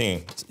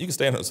 14. You can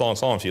stay in Song of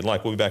Solomon if you'd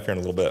like. We'll be back here in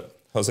a little bit.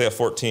 Hosea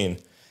 14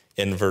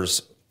 in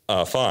verse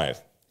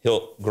 5.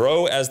 He'll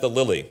grow as the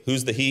lily.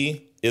 Who's the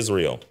he?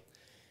 Israel.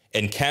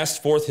 And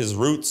cast forth his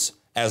roots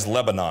as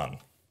Lebanon.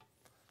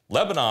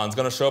 Lebanon's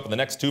going to show up in the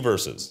next 2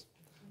 verses.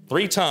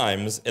 3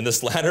 times in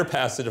this latter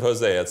passage of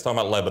Hosea, it's talking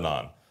about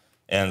Lebanon.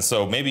 And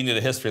so maybe you need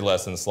a history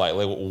lesson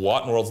slightly.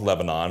 What in the world's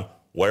Lebanon?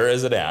 Where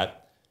is it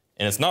at?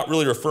 And it's not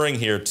really referring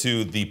here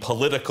to the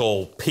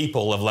political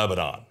people of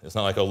Lebanon. It's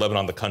not like, oh,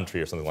 Lebanon the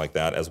country or something like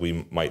that, as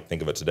we might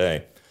think of it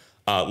today.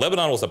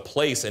 Lebanon was a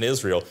place in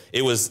Israel.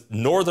 It was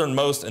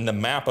northernmost in the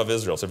map of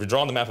Israel. So if you're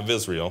drawing the map of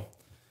Israel,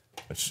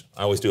 which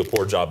I always do a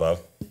poor job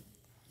of,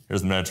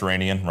 here's the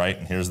Mediterranean, right?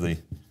 And here's the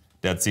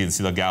Dead Sea, the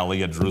Sea of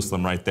Galilee,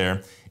 Jerusalem right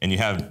there. And you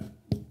have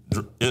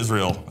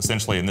Israel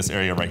essentially in this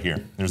area right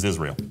here. There's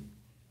Israel.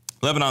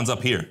 Lebanon's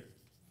up here,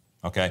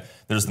 okay?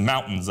 There's the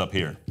mountains up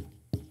here.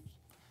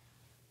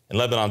 And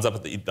Lebanon's up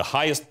at the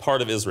highest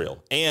part of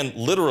Israel. And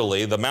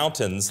literally the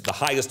mountains, the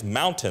highest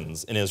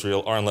mountains in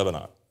Israel are in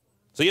Lebanon.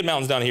 So you have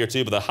mountains down here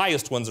too, but the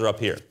highest ones are up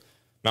here.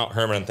 Mount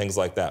Hermon and things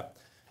like that.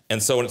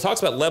 And so when it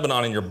talks about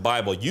Lebanon in your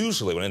Bible,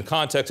 usually when in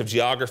context of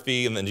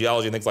geography and then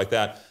geology and things like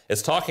that,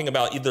 it's talking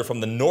about either from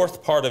the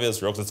north part of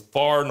Israel, because it's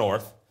far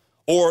north,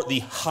 or the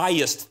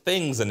highest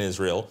things in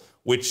Israel,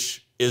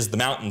 which is the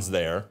mountains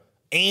there,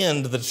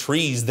 and the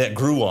trees that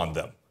grew on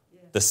them.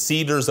 The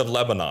cedars of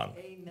Lebanon,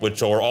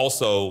 which are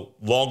also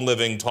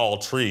long-living, tall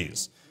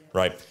trees,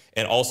 right?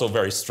 And also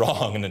very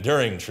strong and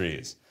enduring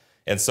trees.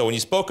 And so when you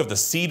spoke of the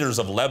cedars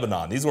of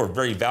Lebanon, these were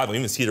very valuable.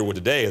 Even cedar wood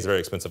today is very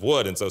expensive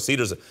wood. And so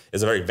cedars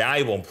is a very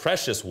valuable and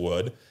precious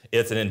wood.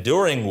 It's an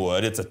enduring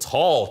wood. It's a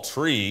tall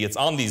tree. It's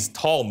on these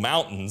tall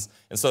mountains.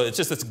 And so it's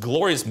just this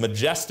glorious,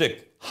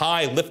 majestic,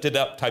 high, lifted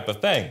up type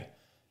of thing.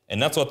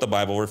 And that's what the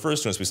Bible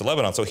refers to when it speaks of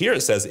Lebanon. So here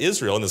it says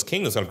Israel in this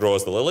kingdom is going to grow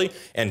as the lily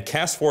and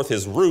cast forth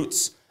his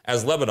roots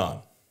as Lebanon.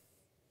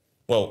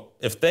 Well,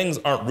 if things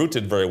aren't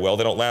rooted very well,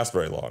 they don't last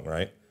very long,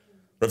 right?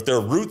 But if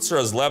their roots are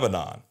as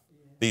Lebanon,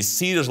 these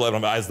cedars of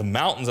Lebanon, as the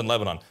mountains in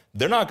Lebanon,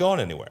 they're not going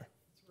anywhere.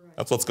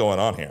 That's what's going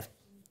on here.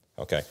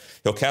 Okay.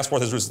 He'll cast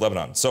forth his roots as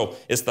Lebanon. So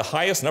it's the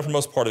highest and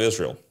uppermost part of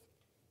Israel.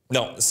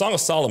 Now, the Song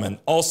of Solomon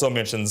also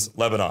mentions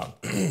Lebanon.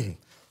 Let's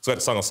go to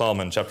Song of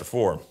Solomon, chapter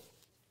 4.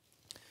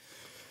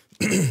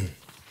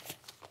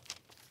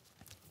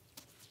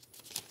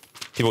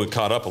 People get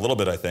caught up a little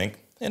bit, I think,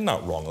 and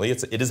not wrongly.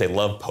 It is a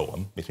love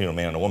poem between a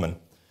man and a woman.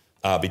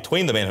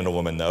 Between the man and the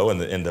woman, though,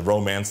 and the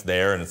romance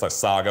there, and it's like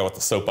saga with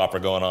the soap opera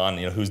going on,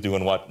 who's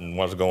doing what and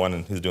what's going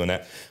and who's doing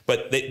that.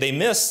 But they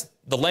miss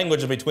the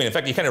language in between. In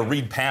fact, you kind of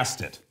read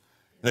past it.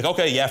 Like,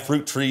 okay, yeah,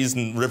 fruit trees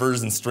and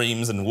rivers and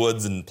streams and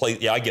woods and place.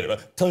 Yeah, I get it.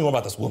 But tell me more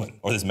about this woman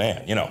or this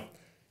man.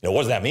 What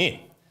does that mean?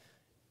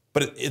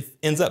 But it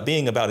ends up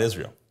being about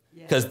Israel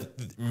because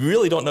you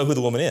really don't know who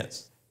the woman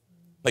is.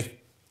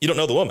 Like, you don't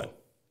know the woman.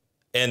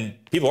 And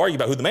people argue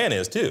about who the man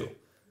is, too.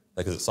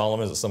 Like, is it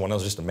Solomon? Is it someone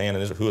else? Just a man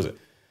in Israel? Who is it?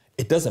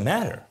 It doesn't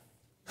matter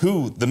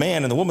who the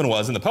man and the woman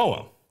was in the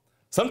poem.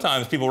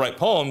 Sometimes people write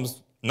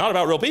poems not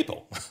about real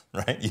people,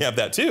 right? You have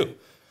that, too.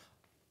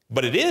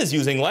 But it is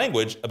using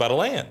language about a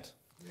land.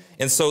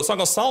 And so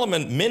Song of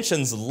Solomon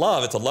mentions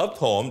love. It's a love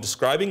poem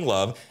describing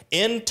love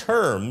in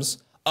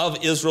terms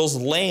of Israel's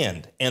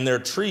land and their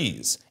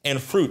trees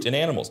and fruit and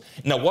animals.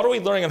 Now, what are we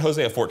learning in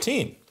Hosea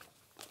 14?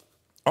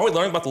 Are we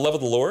learning about the love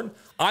of the Lord?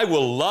 I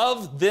will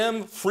love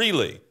them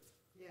freely.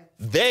 Yeah.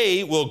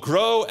 They will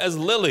grow as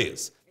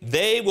lilies.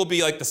 They will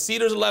be like the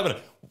cedars of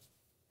Lebanon.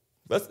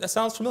 That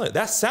sounds familiar.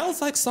 That sounds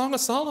like Song of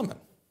Solomon.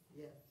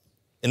 Yeah.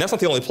 And that's not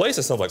the only place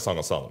it sounds like Song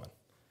of Solomon.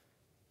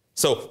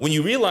 So when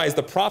you realize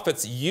the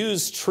prophets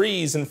use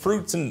trees and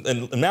fruits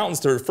and mountains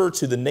to refer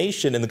to the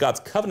nation and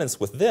God's covenants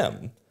with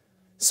them,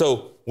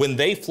 so when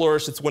they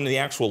flourish, it's when the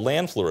actual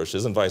land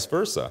flourishes and vice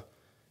versa.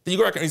 Then you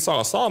go back and read Song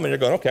of Solomon, and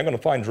you're going, okay, I'm going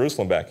to find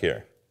Jerusalem back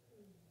here.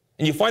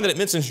 And you find that it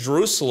mentions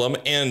Jerusalem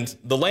and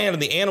the land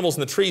and the animals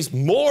and the trees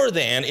more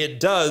than it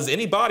does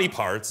any body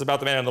parts about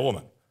the man and the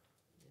woman.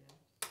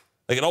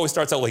 Like it always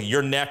starts out like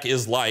your neck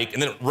is like,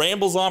 and then it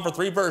rambles on for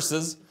 3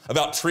 verses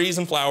about trees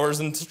and flowers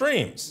and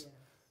streams.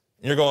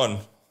 And you're going,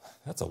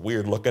 that's a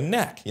weird looking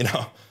neck,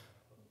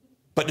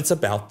 But it's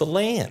about the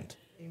land.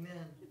 Amen.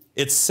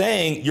 It's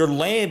saying your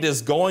land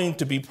is going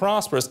to be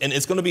prosperous and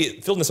it's going to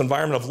be filled in this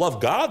environment of love,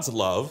 God's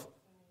love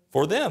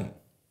for them,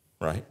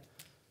 right?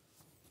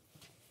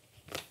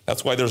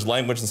 That's why there's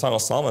language in Song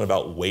of Solomon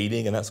about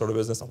waiting and that sort of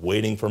business.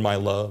 Waiting for my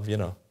love, you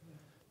know.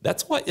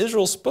 That's what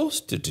Israel's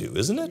supposed to do,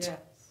 isn't it? Yes.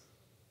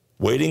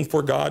 Waiting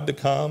for God to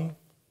come.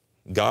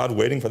 God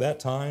waiting for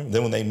that time.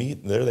 Then when they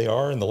meet, there they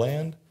are in the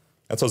land.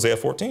 That's Hosea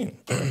 14.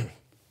 When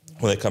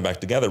they come back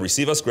together,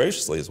 receive us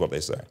graciously is what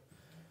they say.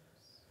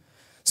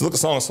 So look at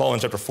Song of Solomon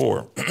chapter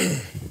 4,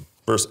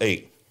 verse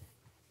 8.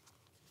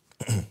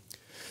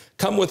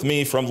 Come with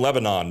me from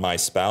Lebanon, my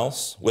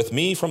spouse, with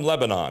me from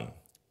Lebanon.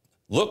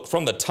 Look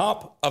from the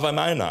top of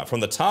Amanah,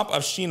 from the top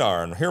of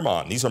Shinar and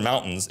Hermon. These are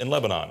mountains in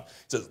Lebanon. It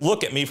says,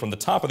 look at me from the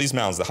top of these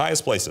mountains, the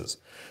highest places,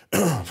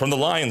 from the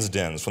lion's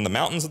dens, from the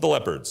mountains of the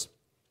leopards.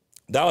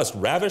 Thou hast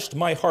ravished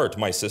my heart,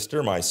 my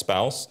sister, my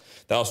spouse.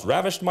 Thou hast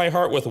ravished my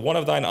heart with one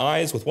of thine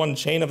eyes, with one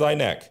chain of thy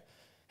neck.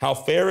 How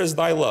fair is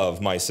thy love,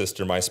 my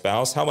sister, my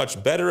spouse. How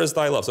much better is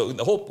thy love. So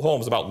the whole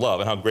poem is about love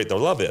and how great their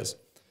love is.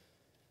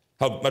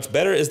 How much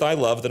better is thy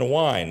love than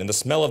wine, and the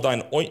smell of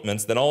thine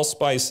ointments than all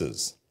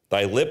spices.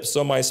 Thy lips,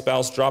 O my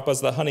spouse, drop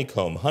as the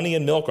honeycomb. Honey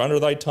and milk are under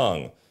thy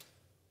tongue.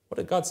 What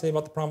did God say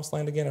about the promised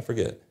land again? I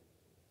forget.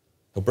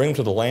 He'll bring them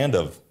to the land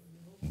of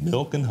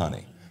milk and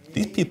honey.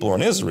 These people are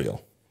in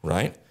Israel,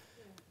 right?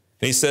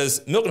 And he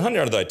says, milk and honey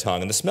are under thy tongue,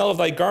 and the smell of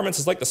thy garments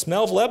is like the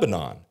smell of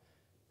Lebanon.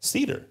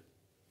 Cedar,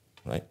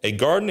 right? A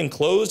garden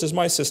enclosed is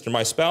my sister,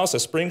 my spouse, a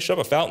spring shut,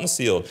 a fountain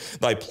sealed.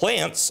 Thy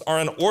plants are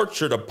an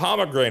orchard of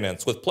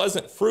pomegranates with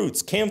pleasant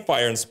fruits,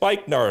 camphire and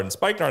spikenard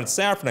and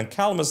saffron and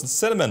calamus and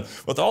cinnamon,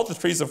 with all the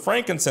trees of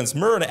frankincense,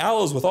 myrrh and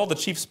aloes, with all the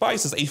chief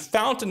spices, a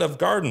fountain of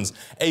gardens,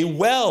 a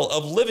well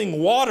of living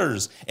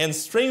waters, and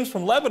streams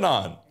from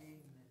Lebanon.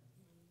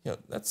 You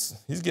know,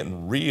 he's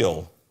getting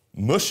real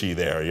mushy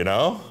there, you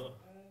know?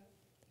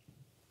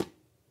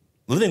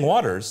 Living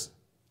waters.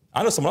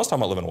 I know someone else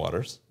talking about living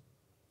waters.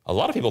 A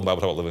lot of people in the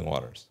Bible talk about living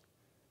waters.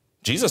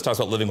 Jesus talks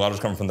about living waters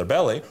coming from their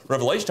belly.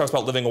 Revelation talks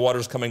about living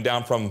waters coming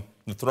down from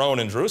the throne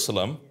in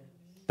Jerusalem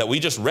that we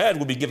just read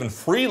will be given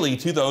freely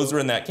to those who are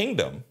in that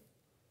kingdom,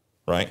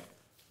 right?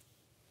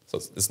 So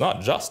it's not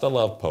just a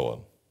love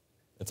poem.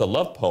 It's a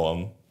love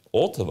poem,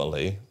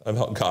 ultimately,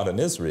 about God and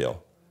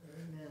Israel.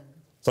 Amen.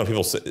 Some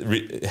people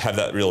have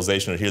that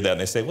realization or hear that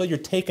and they say, well, you're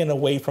taken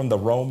away from the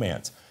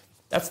romance.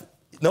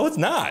 No, it's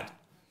not.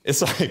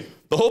 It's like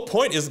the whole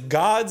point is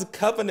God's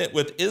covenant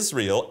with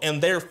Israel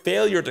and their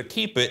failure to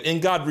keep it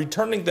and God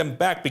returning them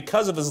back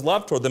because of his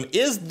love toward them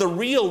is the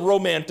real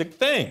romantic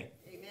thing.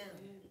 Amen.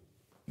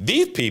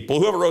 These people,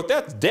 whoever wrote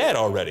that's dead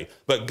already.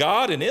 But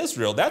God and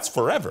Israel, that's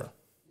forever.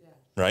 Yeah.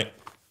 Right?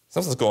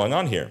 Something's going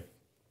on here.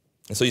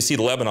 And so you see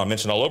the Lebanon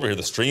mentioned all over here,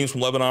 the streams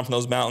from Lebanon from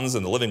those mountains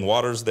and the living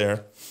waters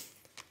there.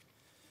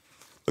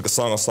 Look at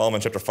Song of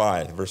Solomon chapter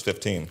 5, verse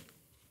 15.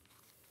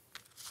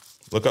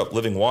 Look up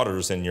living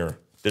waters in your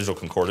digital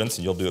concordance,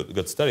 and you'll do a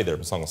good study there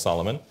from Song of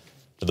Solomon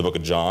to the book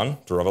of John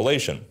to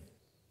Revelation.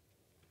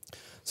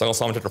 Song of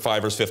Solomon chapter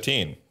 5, verse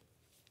 15.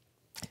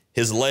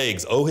 His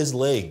legs, oh, his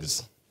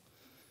legs.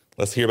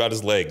 Let's hear about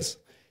his legs.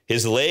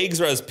 His legs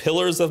are as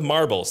pillars of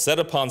marble set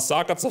upon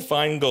sockets of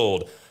fine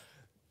gold.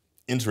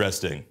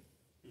 Interesting.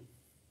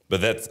 But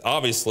that's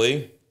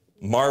obviously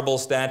marble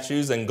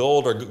statues and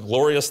gold are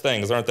glorious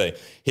things, aren't they?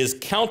 His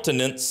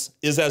countenance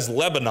is as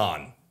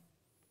Lebanon.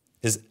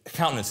 His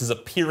countenance, his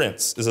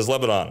appearance is as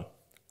Lebanon.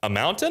 A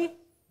mountain?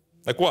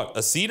 Like what?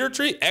 A cedar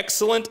tree?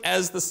 Excellent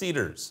as the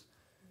cedars.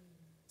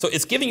 So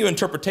it's giving you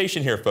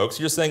interpretation here,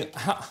 folks. You're saying,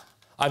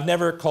 I've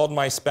never called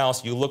my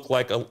spouse, you look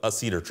like a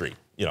cedar tree.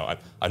 You know,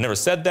 I've never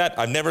said that.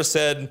 I've never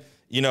said,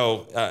 you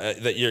know,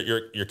 that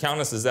your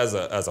countenance is as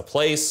a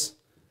place.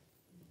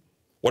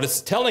 What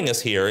it's telling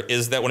us here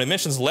is that when it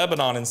mentions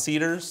Lebanon and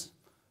cedars,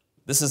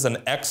 this is an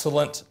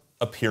excellent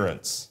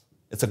appearance.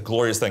 It's a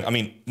glorious thing. I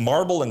mean,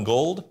 marble and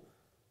gold,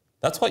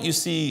 that's what you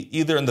see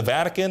either in the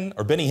Vatican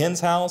or Benny Hinn's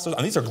house. I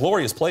mean, these are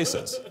glorious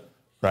places,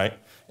 right?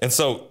 And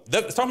so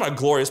it's talking about a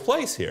glorious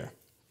place here.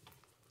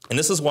 And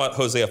this is what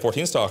Hosea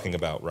 14 is talking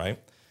about, right?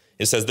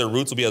 It says their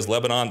roots will be as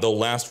Lebanon, they'll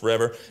last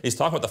forever. He's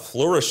talking about the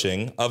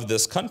flourishing of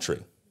this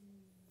country.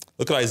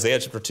 Look at Isaiah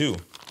chapter 2.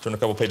 Turn a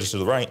couple pages to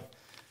the right.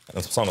 And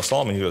it's Song of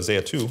Solomon, you go to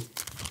Isaiah 2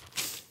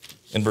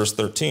 in verse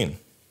 13.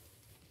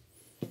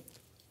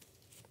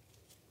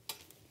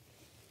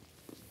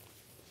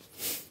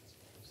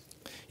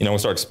 You know, when we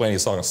start explaining the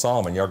Song of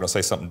Solomon, you're going to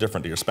say something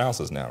different to your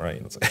spouses now,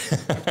 right?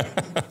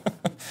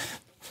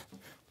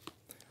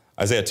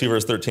 Isaiah 2,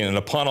 verse 13, and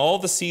upon all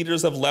the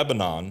cedars of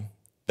Lebanon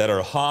that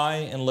are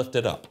high and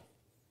lifted up,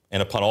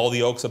 and upon all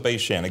the oaks of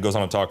Bashan. It goes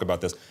on to talk about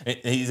this. And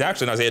he's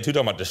actually in Isaiah 2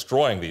 talking about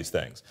destroying these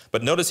things.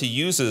 But notice he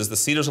uses the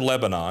cedars of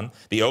Lebanon,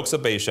 the oaks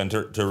of Bashan,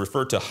 to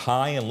refer to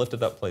high and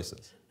lifted up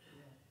places.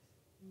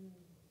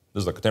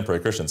 This is a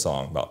contemporary Christian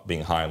song about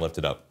being high and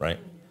lifted up, right?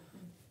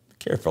 Be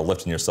careful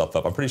lifting yourself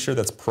up. I'm pretty sure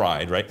that's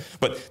pride, right?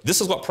 But this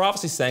is what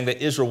prophecy is saying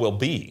that Israel will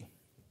be.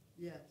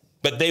 Yes.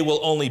 But they will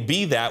only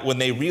be that when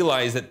they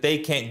realize that they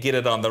can't get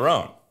it on their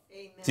own.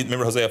 Amen. See,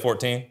 remember Hosea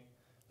 14?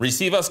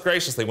 Receive us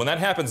graciously. When that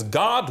happens,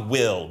 God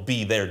will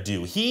be their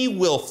due. He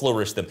will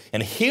flourish them,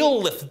 and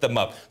he'll lift them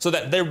up so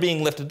that their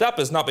being lifted up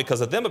is not because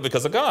of them, but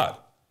because of God.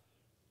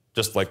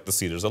 Just like the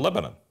cedars of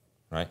Lebanon,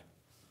 right?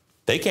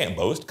 They can't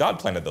boast. God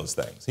planted those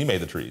things. He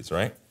made the trees,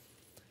 right?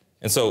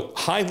 And so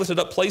high lifted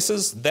up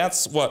places,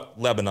 that's what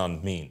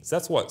Lebanon means.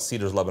 That's what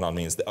Cedars Lebanon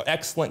means. The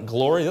excellent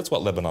glory, that's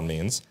what Lebanon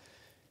means.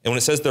 And when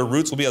it says their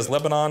roots will be as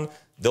Lebanon,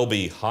 they'll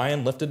be high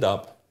and lifted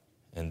up,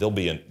 and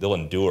they'll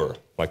endure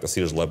like the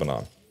Cedars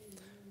Lebanon.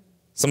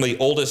 Some of the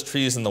oldest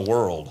trees in the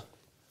world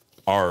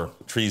are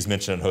trees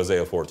mentioned in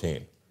Hosea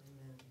 14.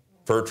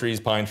 Fir trees,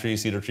 pine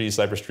trees, cedar trees,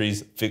 cypress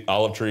trees,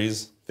 olive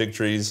trees, fig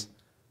trees.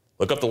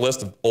 Look up the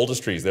list of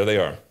oldest trees. There they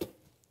are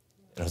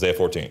in Hosea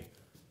 14.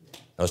 Now,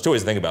 there's two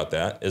ways to think about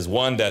that. Is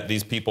one, that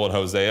these people in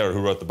Hosea or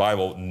who wrote the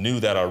Bible knew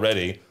that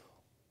already,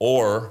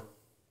 or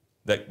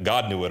that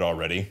God knew it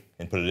already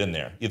and put it in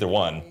there. Either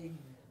one.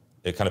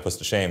 It kind of puts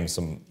to shame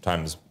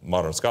sometimes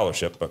modern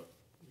scholarship. But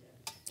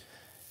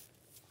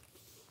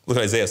look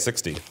at Isaiah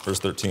 60, verse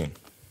 13.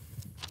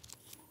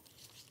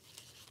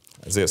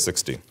 Isaiah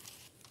 60.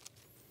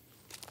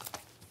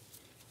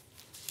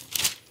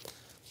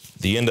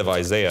 The end of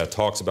Isaiah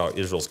talks about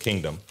Israel's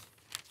kingdom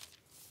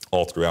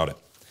all throughout it.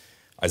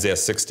 Isaiah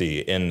 60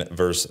 in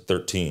verse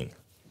 13.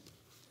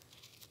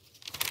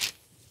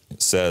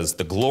 It says,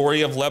 the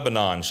glory of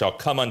Lebanon shall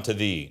come unto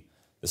thee.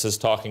 This is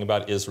talking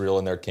about Israel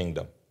and their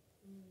kingdom.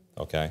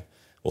 Okay?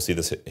 We'll see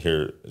this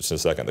here in just a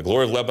second. The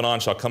glory of Lebanon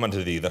shall come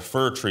unto thee, the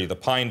fir tree, the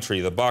pine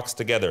tree, the box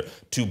together,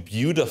 to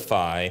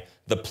beautify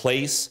the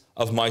place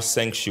of my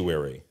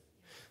sanctuary.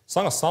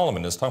 Song of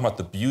Solomon is talking about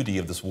the beauty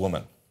of this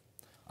woman.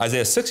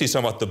 Isaiah 60 is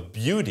talking about the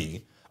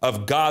beauty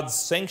of God's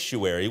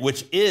sanctuary,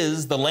 which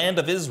is the land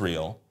of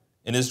Israel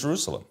and is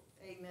Jerusalem.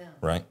 Amen.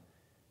 Right?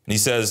 And he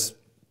says,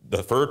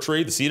 the fir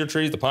tree, the cedar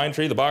tree, the pine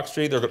tree, the box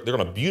tree, they're going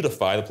to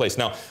beautify the place.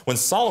 Now,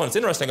 it's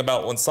interesting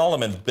about when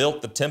Solomon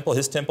built the temple,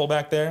 his temple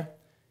back there,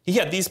 he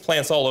had these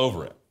plants all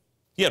over it.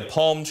 He had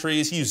palm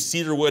trees. He used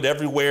cedar wood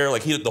everywhere.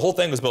 Like the whole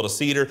thing was built of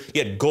cedar. He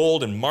had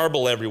gold and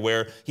marble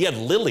everywhere. He had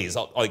lilies,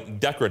 like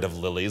decorative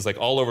lilies, like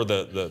all over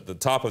the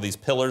top of these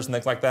pillars and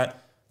things like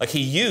that. Like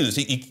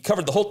he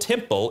covered the whole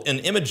temple in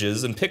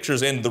images and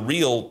pictures and the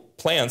real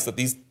plants that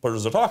these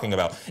pillars are talking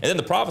about. And then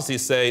the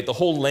prophecies say the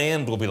whole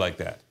land will be like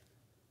that.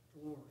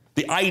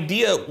 The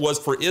idea was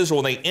for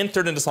Israel, when they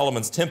entered into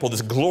Solomon's temple,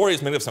 this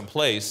glorious, magnificent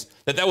place,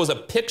 that was a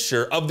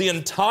picture of the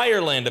entire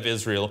land of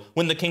Israel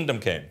when the kingdom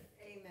came.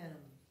 Amen.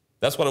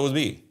 That's what it would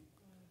be.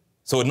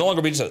 So it would no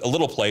longer be just a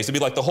little place. It would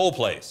be like the whole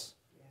place.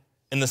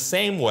 In the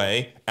same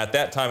way, at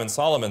that time in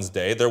Solomon's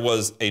day, there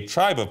was a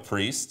tribe of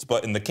priests,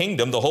 but in the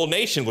kingdom, the whole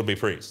nation would be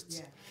priests.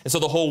 Yeah. And so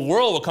the whole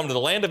world will come to the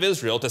land of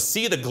Israel to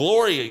see the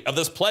glory of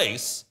this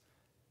place,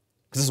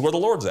 because this is where the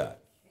Lord's at.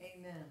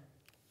 Amen.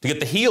 To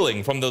get the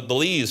healing from the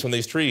leaves from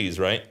these trees,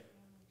 right?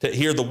 To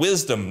hear the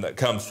wisdom that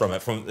comes from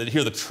it, to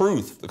hear the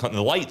truth,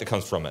 the light that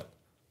comes from it,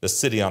 the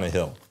city on a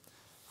hill.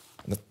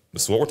 And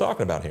this is what we're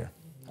talking about here.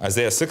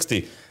 Isaiah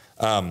 60.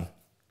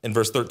 In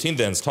verse 13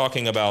 then, is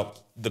talking about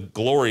the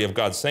glory of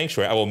God's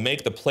sanctuary. I will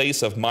make the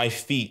place of my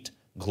feet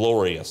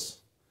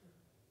glorious.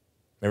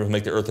 Remember, he'll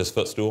make the earth his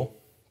footstool?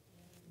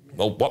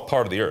 Well, what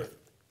part of the earth?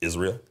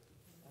 Israel.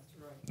 That's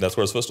right. That's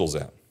where his footstool's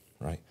at,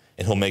 right?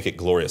 And he'll make it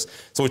glorious.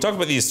 So we talk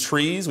about these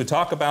trees. We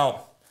talk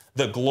about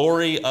the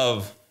glory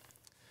of,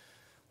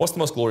 what's the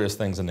most glorious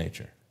things in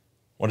nature?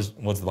 What does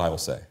the Bible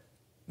say?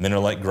 Men are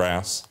like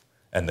grass,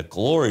 and the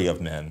glory of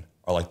men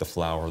are like the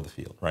flower of the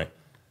field, right?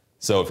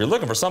 So if you're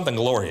looking for something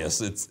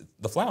glorious, it's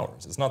the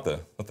flowers. It's not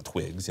the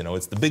twigs, you know.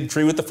 It's the big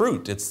tree with the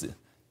fruit. It's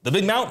the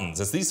big mountains.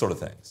 It's these sort of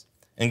things.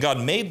 And God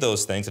made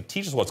those things to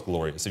teach us what's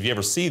glorious. If you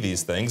ever see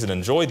these things and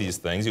enjoy these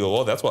things, you go,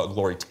 well, that's what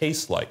glory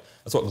tastes like.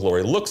 That's what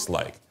glory looks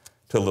like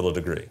to a little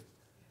degree.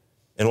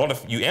 And what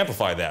if you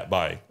amplify that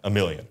by a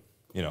million?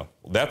 You know,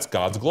 that's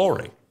God's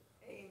glory.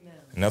 Amen.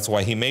 And that's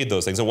why he made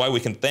those things and why we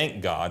can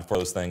thank God for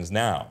those things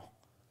now.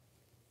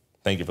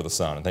 Thank you for the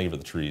sun and thank you for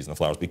the trees and the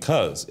flowers,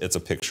 because it's a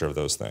picture of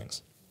those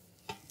things.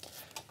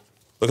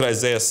 Look at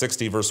Isaiah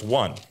 60, verse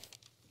 1.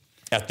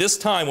 At this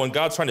time, when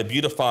God's trying to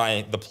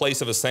beautify the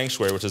place of his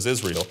sanctuary, which is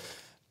Israel,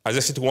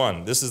 Isaiah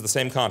 61, this is the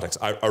same context.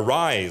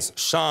 Arise,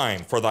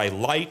 shine, for thy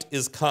light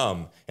is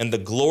come, and the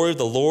glory of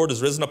the Lord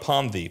is risen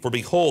upon thee. For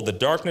behold, the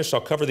darkness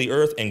shall cover the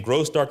earth, and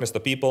gross darkness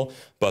the people,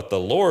 but the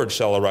Lord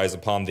shall arise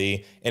upon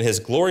thee, and his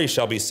glory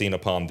shall be seen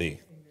upon thee. Amen.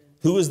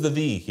 Who is the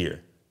thee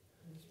here?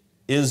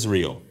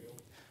 Israel.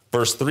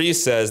 Verse 3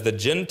 says, the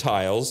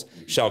Gentiles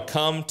shall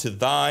come to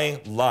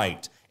thy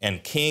light,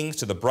 and kings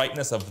to the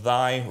brightness of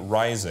thy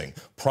rising.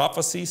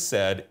 Prophecy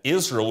said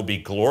Israel would be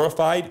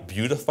glorified,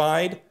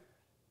 beautified.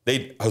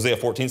 Hosea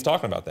 14 is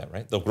talking about that,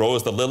 right? They'll grow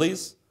as the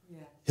lilies.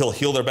 Yeah. He'll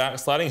heal their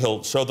backsliding.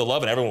 He'll show the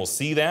love, and everyone will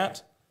see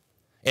that.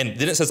 And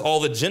then it says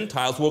all the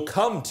Gentiles will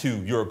come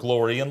to your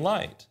glory and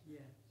light. Yeah.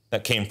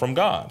 That came from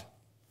God.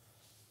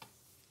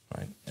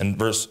 Right? And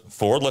verse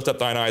 4, lift up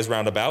thine eyes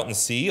round about and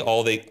see,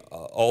 all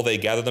they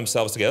gather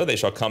themselves together, they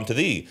shall come to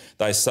thee.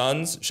 Thy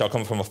sons shall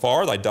come from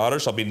afar, thy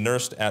daughters shall be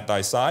nursed at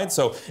thy side.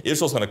 So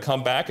Israel's going to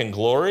come back in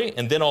glory,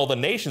 and then all the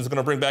nations are going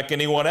to bring back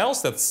anyone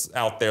else that's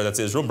out there that's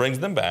Israel, brings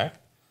them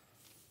back.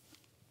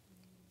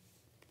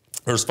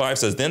 Verse 5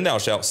 says, then thou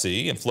shalt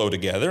see and flow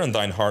together, and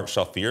thine heart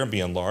shall fear and be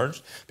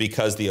enlarged,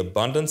 because the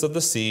abundance of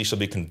the sea shall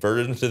be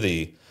converted into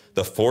thee.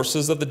 The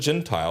forces of the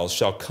Gentiles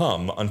shall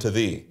come unto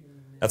thee.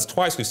 That's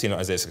twice we've seen in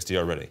Isaiah 60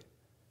 already.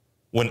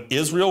 When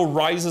Israel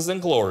rises in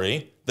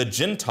glory, the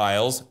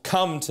Gentiles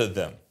come to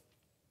them.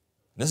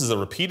 This is a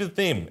repeated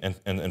theme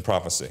in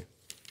prophecy.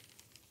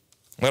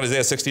 Look at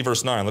Isaiah 60,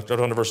 verse 9. Look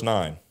down to verse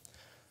 9.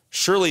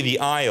 Surely the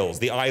isles,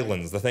 the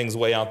islands, the things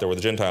way out there where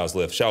the Gentiles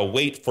live, shall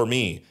wait for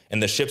me,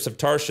 and the ships of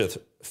Tarshish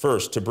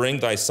first, to bring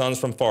thy sons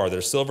from far,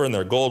 their silver and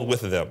their gold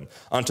with them,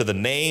 unto the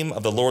name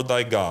of the Lord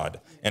thy God,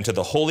 and to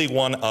the Holy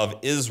One of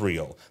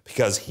Israel,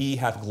 because he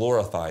hath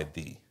glorified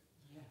thee.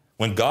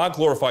 When God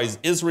glorifies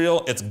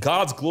Israel, it's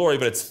God's glory,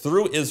 but it's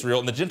through Israel,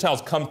 and the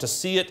Gentiles come to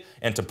see it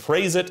and to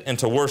praise it and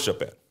to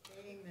worship it.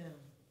 Amen.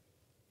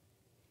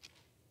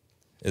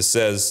 It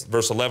says,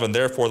 verse 11,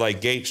 therefore thy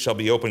gates shall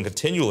be open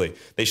continually.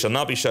 They shall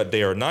not be shut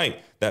day or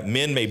night, that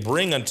men may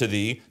bring unto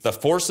thee the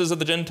forces of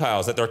the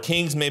Gentiles, that their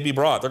kings may be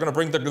brought. They're going to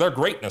bring their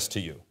greatness to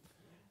you.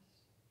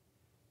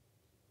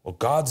 Well,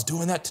 God's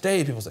doing that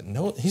today. People say,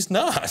 no, he's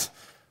not.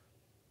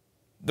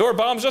 There were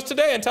bombs just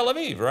today in Tel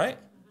Aviv, right?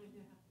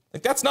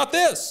 Like, that's not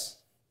this.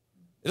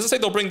 It doesn't say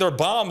they'll bring their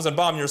bombs and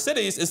bomb your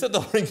cities. It said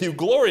they'll bring you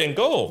glory and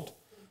gold.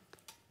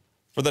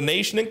 For the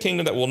nation and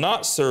kingdom that will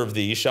not serve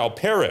thee shall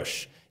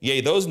perish. Yea,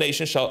 those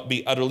nations shall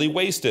be utterly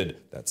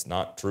wasted. That's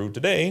not true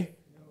today.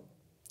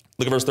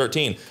 Look at verse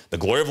 13. The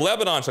glory of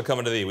Lebanon shall come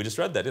unto thee. We just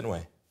read that, didn't we?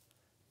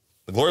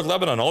 The glory of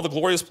Lebanon, all the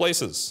glorious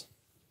places.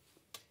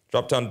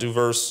 Drop down to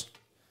verse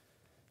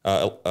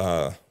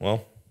 16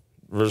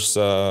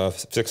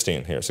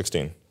 here,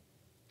 16.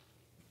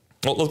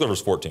 Well, let's go to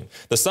verse 14.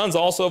 The sons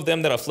also of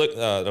them that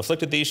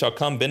afflicted thee shall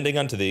come bending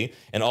unto thee,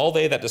 and all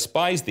they that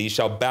despise thee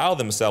shall bow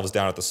themselves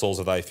down at the soles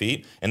of thy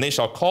feet, and they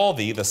shall call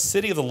thee the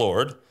city of the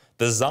Lord,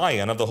 the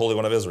Zion of the Holy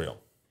One of Israel.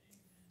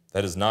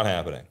 That is not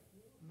happening,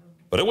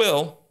 but it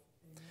will.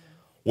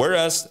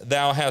 Whereas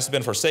thou hast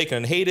been forsaken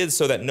and hated,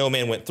 so that no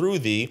man went through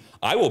thee,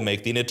 I will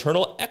make thee an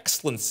eternal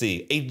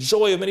excellency, a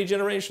joy of many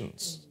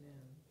generations.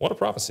 What a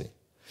prophecy.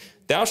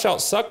 Thou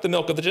shalt suck the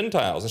milk of the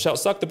Gentiles, and shalt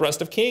suck the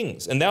breast of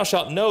kings. And thou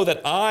shalt know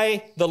that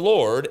I, the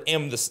Lord,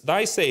 am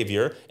thy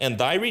Savior and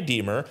thy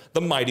Redeemer,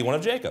 the mighty one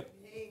of Jacob.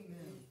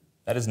 Amen.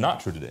 That is not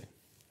true today.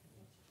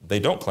 They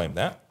don't claim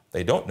that.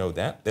 They don't know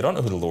that. They don't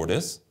know who the Lord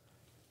is.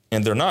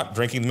 And they're not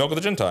drinking the milk of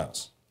the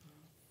Gentiles.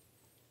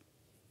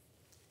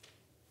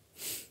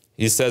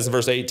 He says in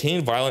verse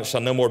 18, violence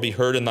shall no more be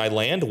heard in thy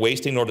land,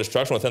 wasting nor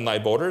destruction within thy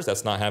borders.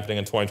 That's not happening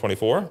in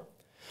 2024.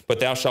 But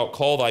thou shalt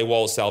call thy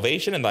walls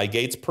salvation and thy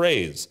gates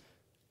praise.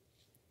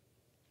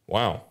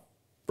 Wow.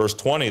 Verse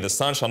 20, the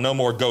sun shall no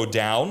more go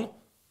down,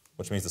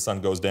 which means the sun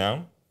goes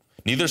down.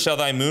 Neither shall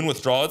thy moon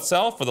withdraw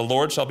itself, for the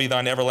Lord shall be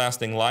thine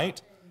everlasting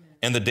light,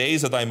 and the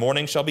days of thy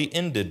mourning shall be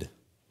ended.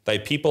 Thy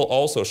people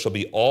also shall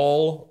be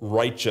all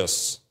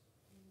righteous.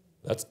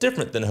 That's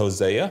different than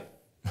Hosea.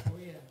 Oh,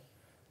 yeah.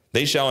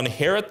 They shall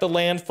inherit the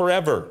land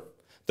forever,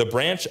 the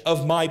branch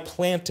of my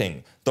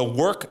planting, the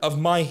work of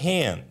my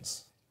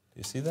hands. Do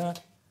you see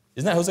that?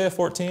 Isn't that Hosea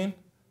 14?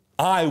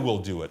 I will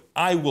do it.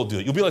 I will do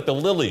it. You'll be like the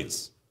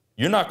lilies.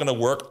 You're not going to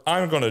work.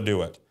 I'm going to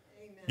do it.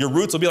 Amen. Your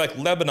roots will be like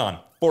Lebanon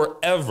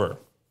forever.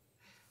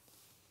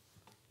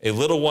 A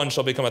little one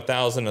shall become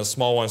 1,000, and a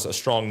small one a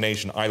strong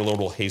nation. I, the Lord,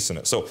 will hasten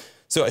it. So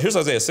here's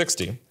Isaiah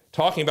 60,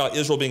 talking about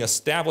Israel being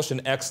established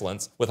in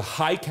excellence with a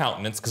high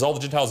countenance, because all the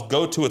Gentiles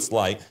go to its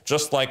light,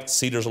 just like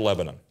cedars of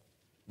Lebanon,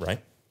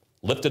 right?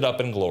 Lifted up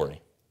in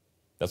glory.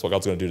 That's what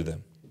God's going to do to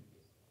them.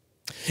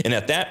 And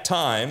at that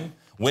time,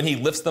 when he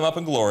lifts them up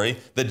in glory,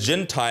 the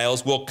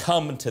Gentiles will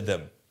come to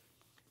them.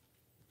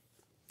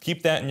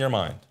 Keep that in your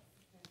mind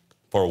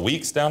for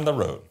weeks down the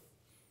road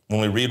when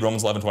we read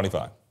Romans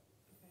 11:25.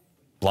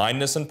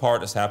 Blindness in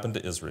part has happened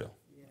to Israel.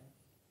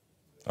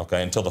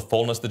 Okay, until the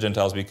fullness of the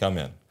Gentiles be come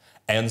in.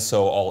 And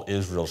so all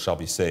Israel shall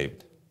be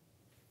saved.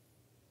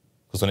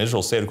 Because when Israel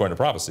is saved according to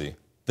prophecy,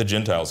 the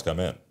Gentiles come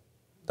in.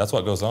 That's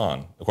what goes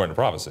on according to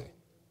prophecy.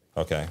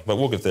 Okay, but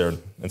we'll get there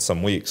in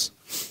some weeks.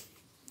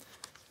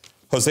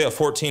 Hosea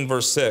 14,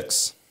 verse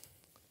 6.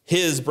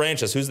 His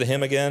branches, who's the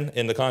him again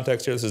in the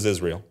context here? This is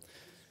Israel.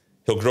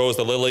 He'll grow as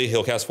the lily,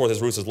 he'll cast forth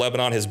his roots as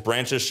Lebanon, his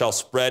branches shall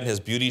spread, and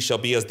his beauty shall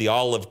be as the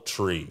olive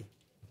tree.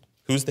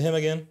 Who's the him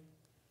again?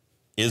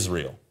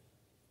 Israel.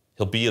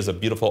 He'll be as a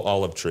beautiful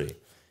olive tree.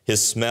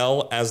 His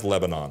smell as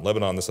Lebanon.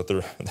 Lebanon, this is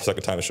the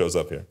second time it shows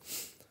up here.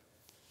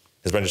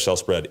 His branches shall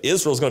spread.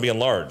 Israel's going to be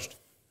enlarged,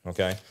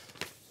 okay?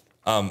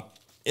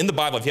 In the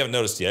Bible, if you haven't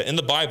noticed yet, in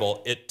the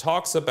Bible, it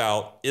talks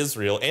about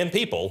Israel and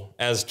people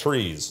as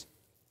trees.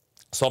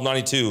 Psalm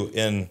 92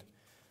 in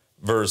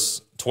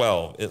verse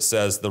 12, it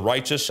says, the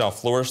righteous shall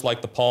flourish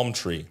like the palm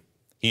tree.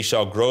 He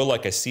shall grow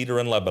like a cedar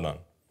in Lebanon.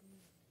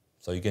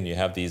 So again, you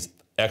have these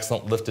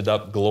excellent, lifted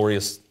up,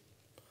 glorious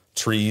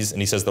trees,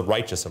 and he says the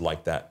righteous are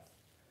like that.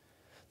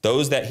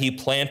 Those that he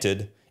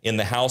planted in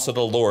the house of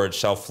the Lord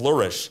shall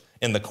flourish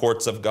in the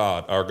courts of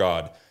God, our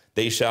God.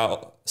 They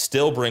shall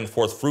still bring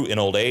forth fruit in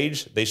old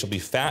age. They shall be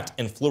fat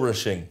and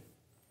flourishing.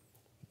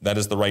 That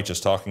is the righteous,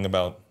 talking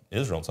about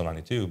Israel in Psalm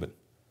 92, but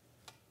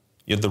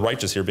you have the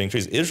righteous here being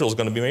trees. Israel's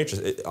going to be righteous.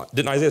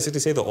 Didn't Isaiah 60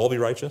 say they'll all be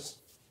righteous?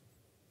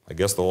 I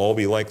guess they'll all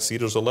be like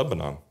cedars of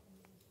Lebanon.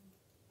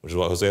 which is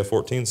what Hosea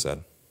 14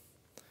 said.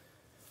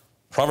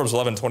 Proverbs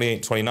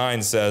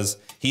 11:28-29 says,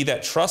 he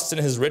that trusts in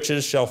his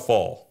riches shall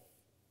fall.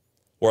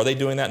 Or are they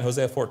doing that in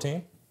Hosea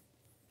 14?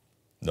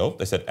 Nope.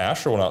 They said,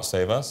 Asher will not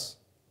save us.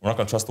 We're not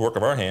going to trust the work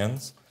of our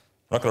hands.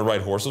 We're not going to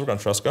ride horses. We're going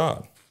to trust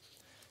God.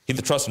 He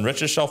that trusts in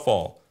riches shall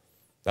fall.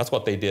 That's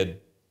what they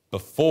did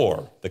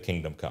before the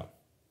kingdom come.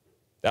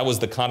 That was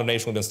the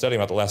condemnation we've been studying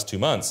about the last 2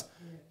 months.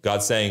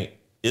 God saying,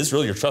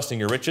 Israel, you're trusting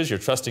your riches, you're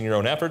trusting your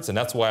own efforts, and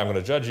that's why I'm going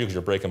to judge you because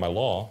you're breaking my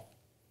law.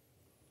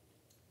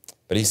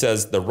 But he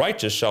says, the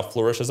righteous shall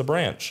flourish as a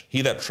branch.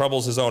 He that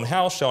troubles his own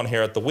house shall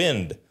inherit the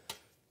wind.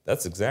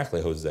 That's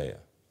exactly Hosea.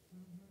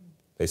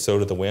 They sow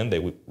to the wind,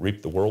 they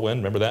reap the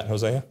whirlwind. Remember that in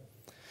Hosea?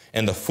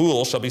 And the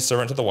fool shall be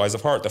servant to the wise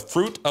of heart. The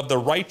fruit of the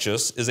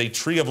righteous is a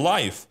tree of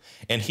life,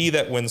 and he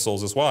that wins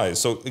souls is wise.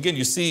 So again,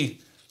 you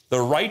see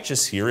the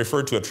righteous here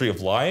referred to a tree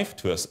of life,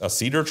 to a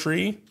cedar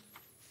tree.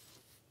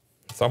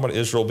 It's talking about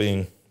Israel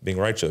being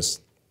righteous.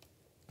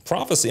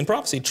 In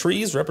prophecy,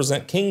 trees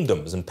represent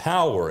kingdoms and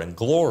power and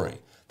glory.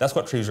 That's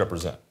what trees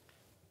represent.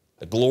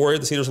 The glory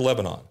of the cedars of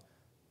Lebanon,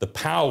 the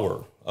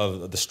power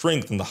of the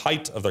strength and the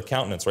height of their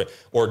countenance, right?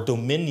 Or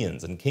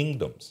dominions and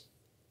kingdoms.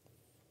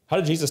 How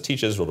did Jesus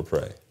teach Israel to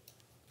pray?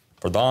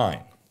 For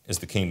thine is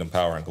the kingdom,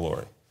 power, and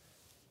glory.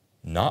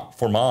 Not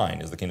for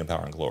mine is the kingdom,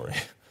 power, and glory,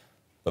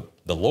 but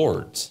the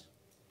Lord's.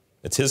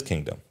 It's his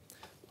kingdom.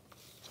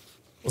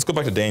 Let's go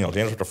back to Daniel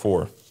chapter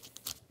 4.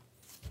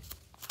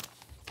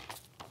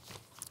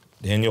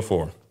 Daniel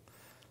 4.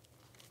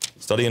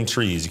 Studying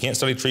trees. You can't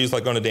study trees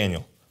like going to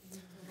Daniel.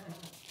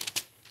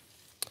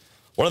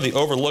 One of the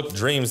overlooked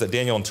dreams that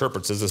Daniel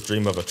interprets is this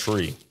dream of a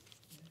tree.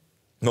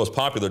 The most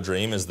popular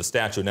dream is the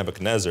statue of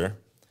Nebuchadnezzar.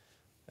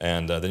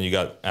 And then you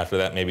got, after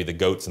that, maybe the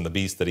goats and the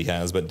beasts that he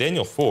has. But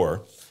Daniel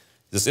 4,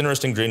 this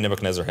interesting dream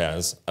Nebuchadnezzar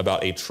has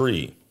about a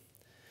tree.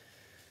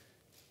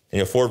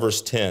 Daniel 4,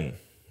 verse 10.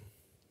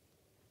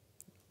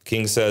 The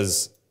king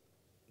says,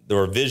 there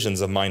were visions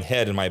of mine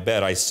head in my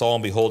bed. I saw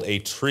and behold a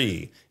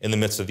tree in the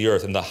midst of the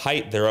earth, and the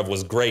height thereof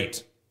was great.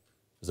 It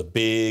was a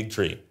big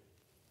tree.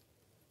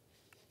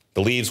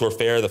 The leaves were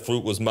fair, the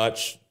fruit was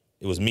much.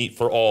 It was meat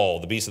for all.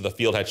 The beasts of the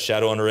field had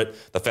shadow under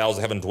it. The fowls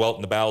of heaven dwelt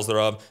in the boughs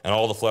thereof, and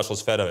all the flesh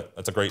was fed of it.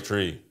 That's a great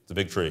tree. It's a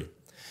big tree.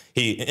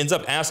 He ends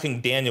up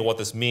asking Daniel what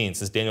this means,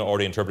 since Daniel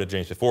already interpreted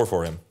James before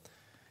for him.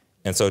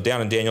 And so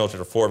down in Daniel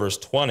chapter 4, verse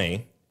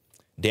 20,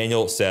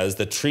 Daniel says,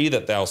 the tree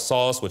that thou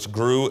sawest, which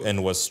grew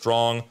and was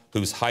strong,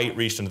 whose height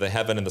reached into the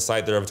heaven, and the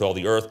sight thereof to all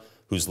the earth,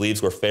 whose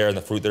leaves were fair, and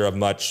the fruit thereof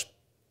much.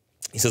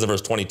 He says in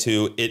verse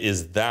 22, it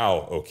is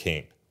thou, O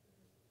king.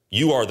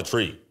 You are the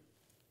tree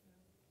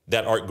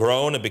that art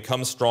grown and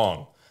become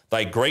strong.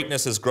 Thy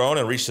greatness is grown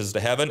and reaches to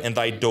heaven, and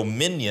thy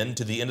dominion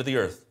to the end of the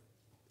earth.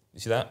 You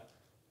see that?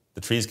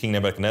 The tree is King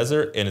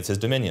Nebuchadnezzar, and it's his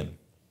dominion.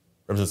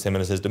 Represents him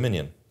and his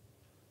dominion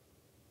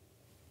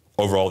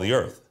over all the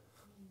earth.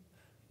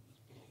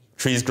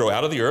 Trees grow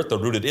out of the earth, they're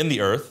rooted in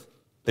the earth,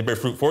 they bear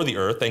fruit for the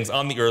earth, things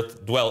on the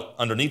earth dwell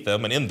underneath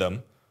them and in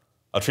them.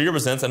 A tree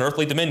represents an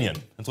earthly dominion.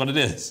 That's what it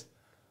is.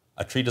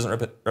 A tree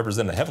doesn't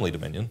represent a heavenly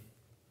dominion.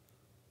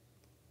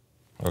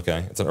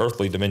 Okay, it's an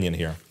earthly dominion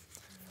here.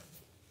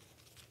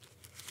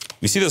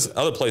 We see this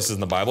other places in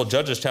the Bible.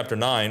 Judges chapter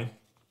 9,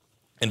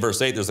 in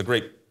verse 8, there's a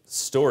great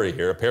story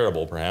here, a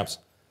parable perhaps,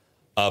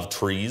 of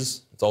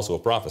trees. It's also a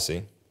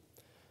prophecy,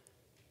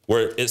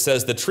 where it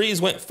says, the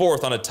trees went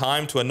forth on a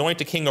time to anoint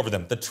a king over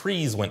them. The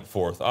trees went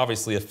forth.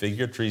 Obviously a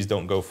figure. Trees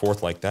don't go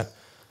forth like that.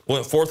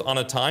 Went forth on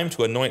a time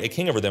to anoint a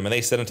king over them. And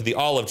they said unto the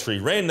olive tree,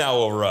 reign thou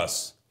over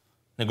us.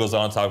 And it goes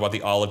on to talk about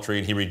the olive tree,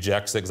 and he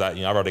rejects it because I've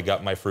already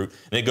got my fruit.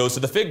 And it goes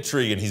to the fig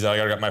tree, and he's like,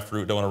 I got my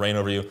fruit, don't want to reign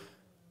over you.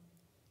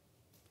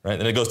 Right?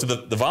 Then it goes to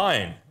the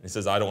vine. And he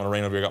says, I don't want to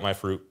reign over you, I got my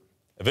fruit.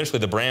 Eventually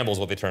the bramble is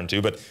what they turn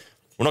to, but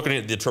we're not going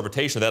to get the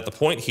interpretation of that. The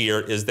point here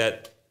is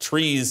that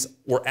trees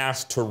were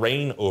asked to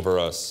reign over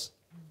us.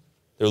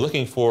 They're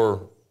looking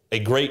for a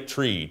great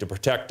tree to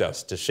protect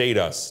us, to shade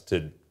us,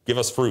 to give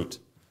us fruit,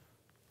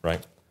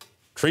 right?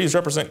 Trees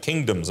represent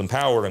kingdoms and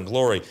power and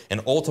glory,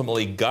 and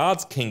ultimately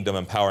God's kingdom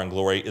and power and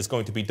glory is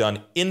going to be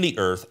done in the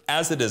earth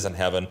as it is in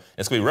heaven.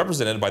 It's going to be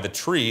represented by the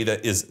tree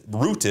that is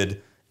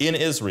rooted in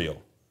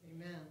Israel.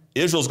 Amen.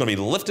 Israel is going to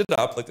be lifted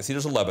up like the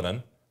cedars of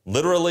Lebanon,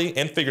 literally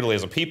and figuratively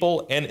as a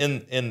people and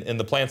in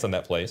the plants in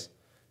that place,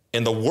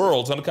 and the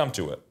world's going to come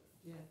to it.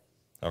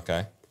 Yeah.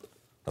 Okay?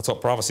 That's what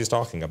prophecy is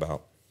talking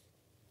about.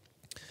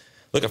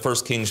 Look at 1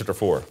 Kings chapter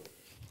 4.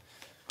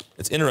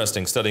 It's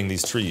interesting studying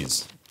these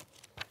trees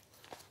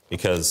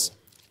because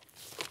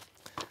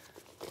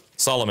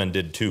Solomon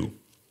did too,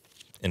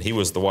 and he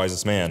was the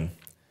wisest man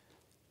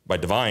by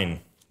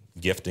divine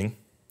gifting.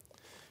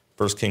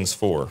 1 Kings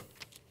 4.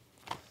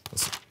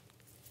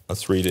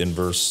 Let's read in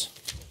verse.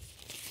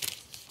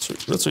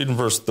 Let's read in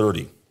verse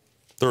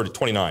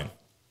 29.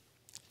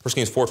 1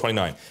 Kings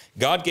 4:29.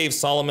 God gave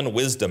Solomon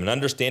wisdom and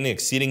understanding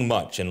exceeding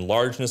much, and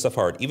largeness of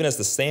heart, even as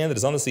the sand that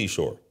is on the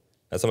seashore.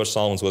 That's how much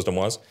Solomon's wisdom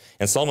was.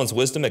 And Solomon's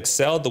wisdom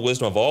excelled the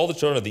wisdom of all the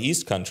children of the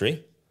east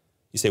country.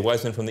 You say,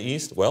 wise men from the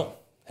east? Well,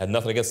 had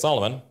nothing against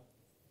Solomon.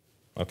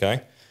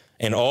 Okay?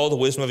 And all the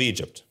wisdom of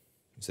Egypt.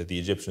 You said the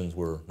Egyptians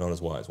were known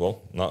as wise.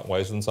 Well, not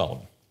wiser than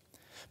Solomon.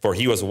 For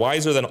he was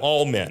wiser than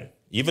all men,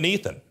 even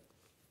Ethan.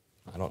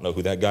 I don't know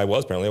who that guy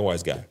was, apparently a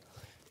wise guy.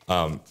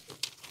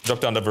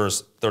 Jump down to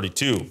verse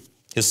 32.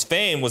 His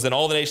fame was in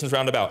all the nations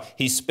round about.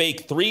 He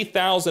spake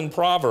 3,000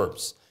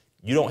 proverbs.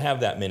 You don't have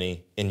that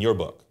many in your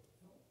book.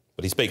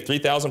 But he spake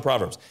 3,000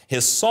 proverbs.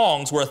 His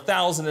songs were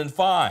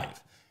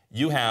 1,005.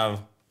 You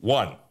have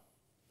one.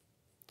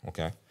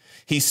 Okay.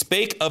 He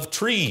spake of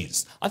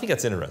trees. I think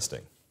that's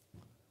interesting.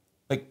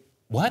 Like,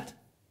 what?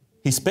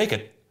 He spake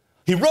it.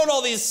 He wrote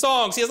all these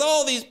songs. He has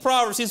all these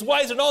proverbs. He's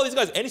wiser than all these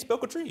guys. And he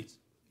spoke of trees.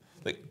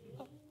 Like,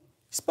 he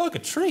spoke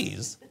of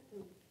trees.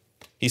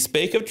 He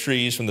spake of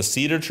trees from the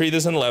cedar tree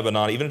that's in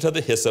Lebanon, even to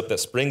the hyssop that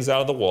springs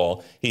out of the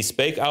wall. He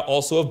spake out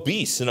also of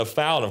beasts and of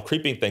fowl and of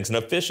creeping things and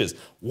of fishes.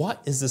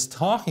 What is this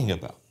talking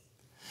about?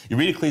 You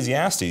read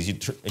Ecclesiastes, you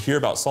hear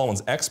about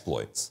Solomon's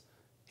exploits.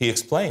 He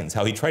explains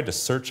how he tried to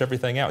search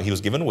everything out. He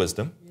was given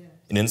wisdom,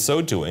 and in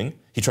so doing,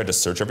 he tried to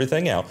search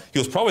everything out. He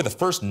was probably the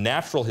first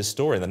natural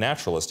historian, the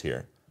naturalist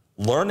here,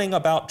 learning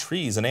about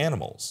trees and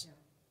animals,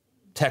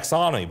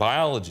 taxonomy,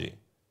 biology.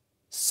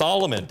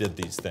 Solomon did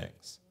these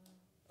things.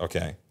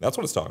 Okay, that's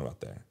what it's talking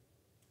about there.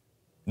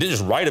 He didn't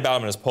just write about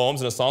them in his poems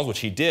and his songs, which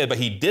he did, but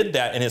he did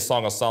that in his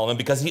Song of Solomon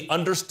because he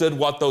understood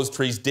what those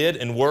trees did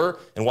and were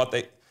and what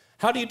they...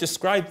 How do you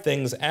describe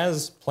things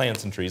as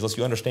plants and trees unless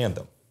you understand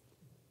them,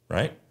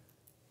 right?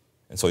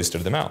 And so he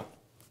studied them out.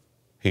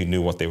 He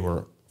knew what they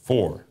were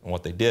for and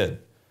what they did.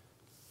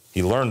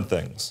 He learned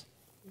things.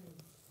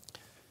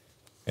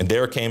 And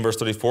there came, verse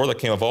 34, there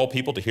came of all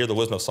people to hear the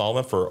wisdom of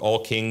Solomon, for all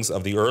kings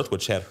of the earth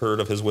which had heard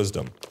of his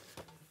wisdom.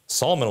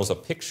 Solomon was a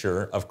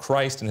picture of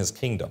Christ and his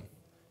kingdom.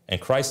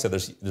 And Christ said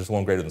there's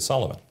one greater than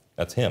Solomon.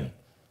 That's him.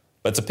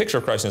 But it's a picture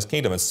of Christ and his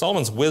kingdom. And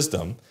Solomon's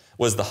wisdom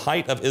was the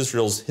height of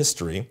Israel's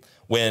history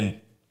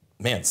when,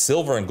 man,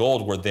 silver and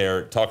gold were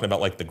there, talking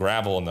about like the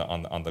gravel on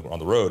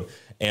the road.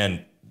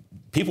 And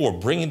people were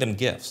bringing them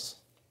gifts,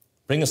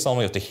 bringing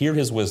Solomon gifts to hear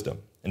his wisdom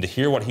and to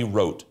hear what he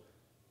wrote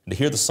and to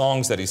hear the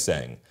songs that he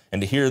sang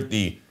and to hear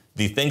the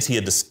things he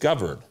had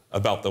discovered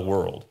about the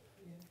world,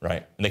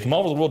 right? And they come all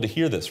over the world to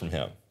hear this from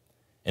him.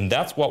 And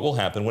that's what will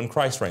happen when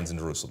Christ reigns in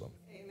Jerusalem.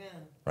 Amen.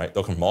 Right?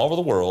 They'll come from all over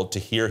the world to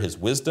hear his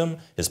wisdom,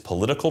 his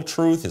political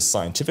truth, his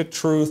scientific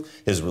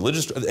truth, his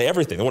religious truth,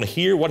 everything. They want to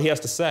hear what he has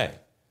to say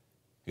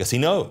because he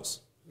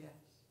knows. Yes.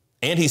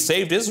 And he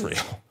saved Israel.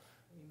 Amen.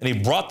 And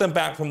he brought them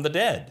back from the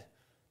dead.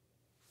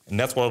 And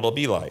that's what it'll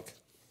be like.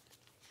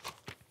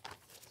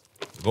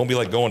 It's going to be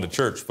like going to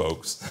church,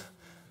 folks.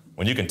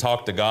 When you can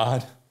talk to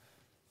God,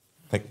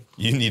 like,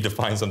 you need to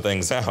find some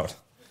things out.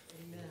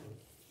 Amen.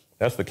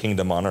 That's the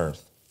kingdom on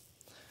earth.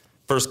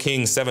 1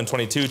 Kings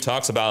 7:22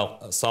 talks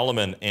about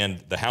Solomon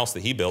and the house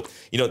that he built.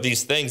 You know,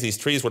 these things, these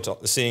trees we're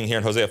seeing here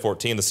in Hosea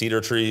 14, the cedar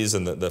trees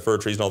and the fir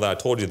trees and all that, I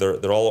told you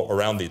they're all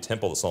around the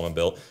temple that Solomon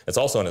built. It's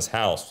also in his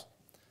house.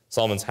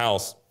 Solomon's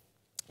house,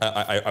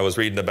 I was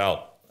reading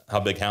about how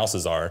big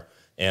houses are,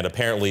 and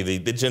apparently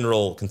the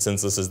general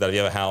consensus is that if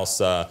you have a house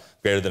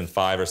greater than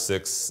 5,000 or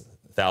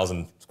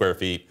 6,000 square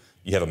feet,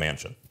 you have a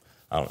mansion.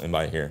 I don't know,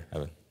 anybody here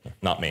have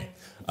not me.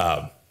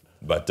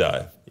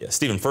 Yeah,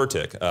 Stephen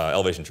Furtick,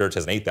 Elevation Church,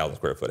 has an 8,000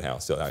 square foot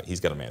house, so he's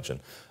got a mansion.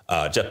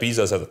 Jeff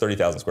Bezos has a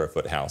 30,000 square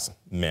foot house,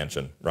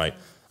 mansion, right?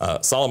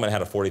 Solomon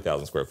had a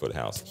 40,000 square foot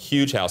house,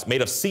 huge house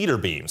made of cedar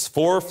beams,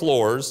 4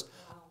 floors,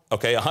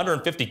 okay,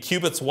 150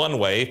 cubits one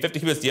way, 50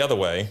 cubits the other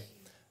way.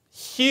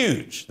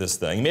 Huge, this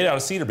thing. He made it out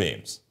of cedar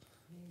beams.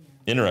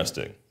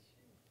 Interesting.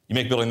 You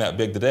make a building that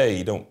big today,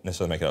 you don't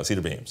necessarily make it out of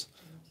cedar beams,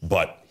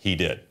 but he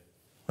did,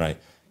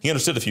 right? He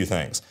understood a few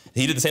things.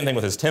 He did the same thing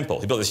with his temple.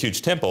 He built this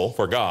huge temple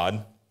for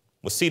God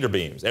with cedar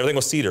beams. Everything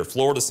was cedar,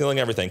 floor to ceiling,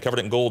 everything, covered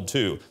in gold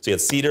too. So he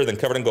had cedar, then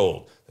covered in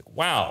gold. Like,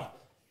 wow.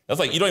 That's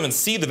like, you don't even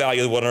see the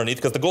value of the one underneath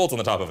because the gold's on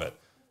the top of it.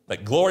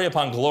 Like glory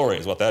upon glory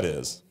is what that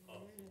is.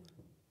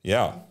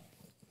 Yeah.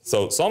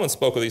 So Solomon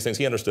spoke of these things,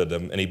 he understood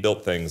them, and he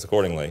built things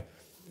accordingly.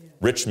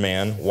 Rich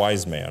man,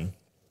 wise man.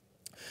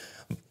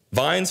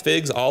 Vines,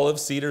 figs,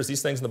 olives, cedars,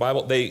 these things in the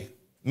Bible, they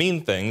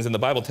mean things, and the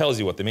Bible tells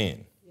you what they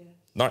mean.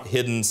 Not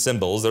hidden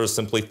symbols. They're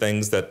simply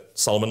things that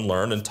Solomon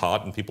learned and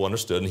taught and people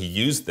understood, and he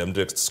used them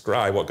to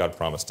describe what God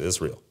promised to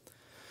Israel.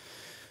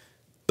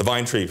 The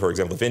vine tree, for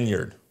example, the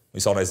vineyard,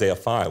 we saw in Isaiah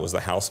 5, was the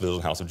house of Israel,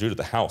 the house of Judah,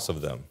 the house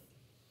of them.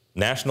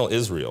 National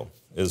Israel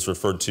is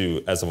referred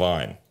to as a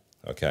vine,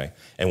 okay?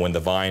 And when the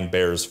vine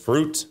bears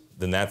fruit,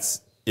 then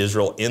that's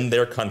Israel in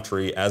their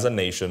country as a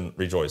nation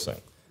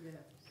rejoicing. Yes.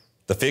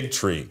 The fig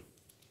tree,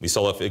 we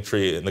saw a fig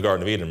tree in the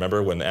Garden of Eden.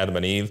 Remember when Adam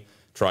and Eve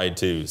tried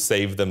to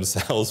save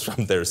themselves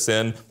from their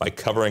sin by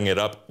covering it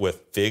up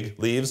with fig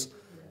leaves?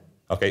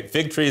 Okay,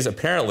 fig trees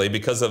apparently,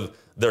 because of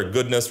their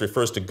goodness,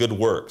 refers to good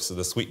works, so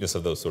the sweetness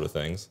of those sort of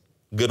things.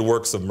 Good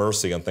works of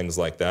mercy and things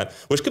like that,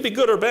 which could be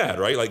good or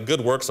bad, right? Like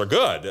good works are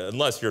good,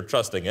 unless you're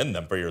trusting in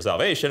them for your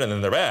salvation, and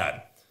then they're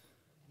bad.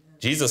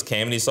 Jesus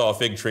came and he saw a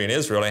fig tree in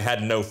Israel and it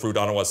had no fruit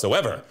on it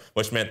whatsoever,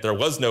 which meant there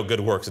was no good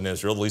works in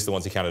Israel, at least the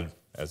ones he counted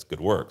as good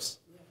works.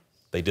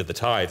 They did the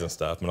tithes and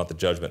stuff, but not the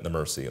judgment and the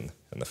mercy and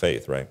the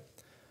faith, right?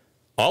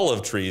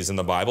 Olive trees in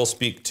the Bible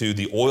speak to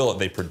the oil that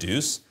they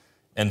produce,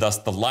 and thus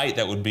the light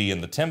that would be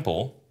in the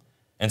temple,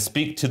 and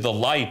speak to the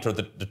light or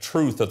the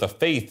truth or the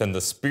faith and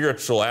the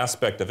spiritual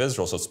aspect of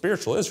Israel. So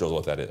spiritual Israel is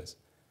what that is,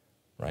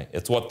 right?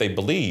 It's what they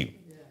believe.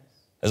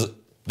 Yes.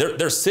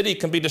 Their city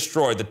can be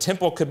destroyed, the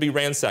temple could be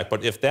ransacked,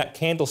 but if that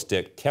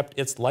candlestick kept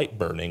its light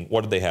burning,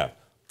 what did they have?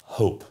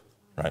 Hope,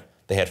 right?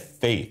 They had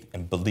faith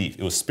and belief.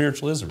 It was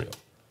spiritual Israel.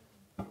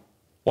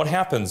 What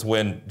happens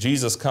when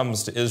Jesus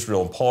comes to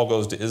Israel and Paul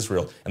goes to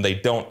Israel and they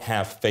don't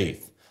have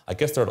faith? I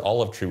guess they're an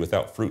olive tree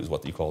without fruit is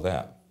what you call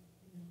that.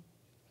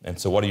 And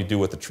so what do you do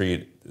with the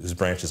tree whose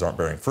branches aren't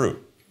bearing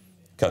fruit?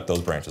 Cut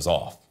those branches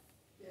off,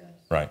 yes.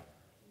 Right?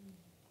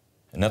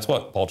 And that's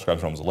what Paul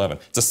describes in Romans 11.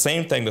 It's the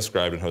same thing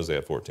described in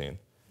Hosea 14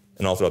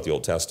 and all throughout the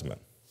Old Testament,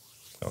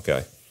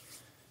 okay?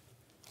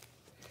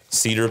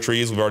 Cedar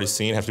trees, we've already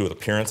seen, have to do with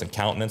appearance and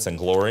countenance and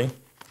glory.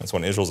 That's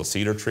when Israel's a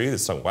cedar tree.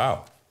 It's like,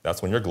 wow,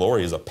 that's when your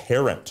glory is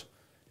apparent.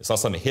 It's not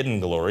some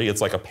hidden glory.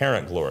 It's like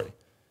apparent glory,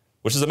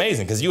 which is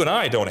amazing because you and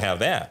I don't have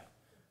that.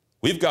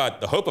 We've got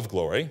the hope of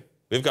glory.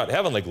 We've got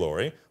heavenly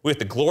glory. We have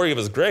the glory of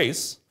his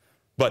grace,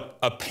 but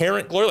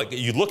apparent glory, like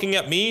you looking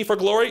at me for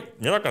glory,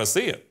 you're not going to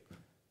see it.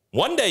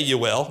 One day you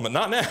will, but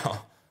not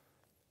now.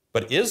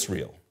 But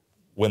Israel,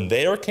 when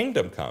their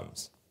kingdom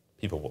comes,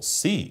 people will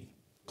see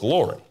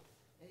glory,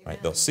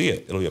 right? They'll see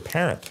it. It'll be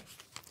apparent,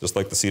 just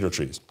like the cedar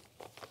trees.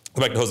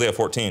 Go back to Hosea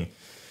 14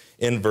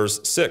 in verse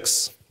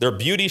 6. Their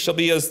beauty shall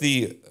be as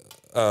the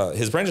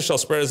his branches shall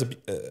spread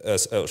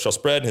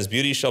and his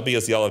beauty shall be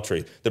as the olive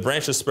tree. The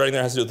branches spreading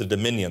there has to do with the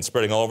dominion,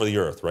 spreading all over the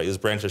earth, right? His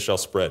branches shall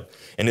spread.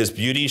 And his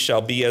beauty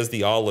shall be as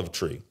the olive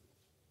tree.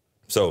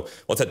 So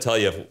what's that tell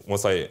you?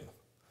 Once I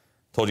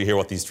told you here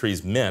what these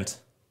trees meant,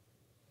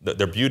 that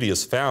their beauty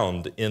is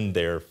found in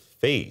their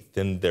faith,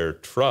 in their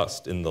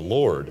trust in the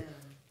Lord,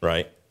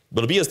 right?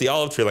 But it'll be as the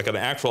olive tree, like an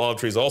actual olive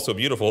tree is also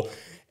beautiful.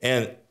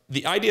 And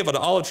the idea of an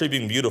olive tree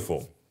being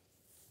beautiful,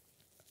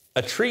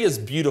 a tree is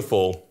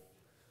beautiful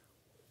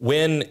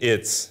when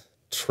it's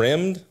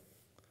trimmed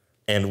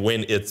and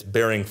when it's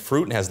bearing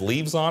fruit and has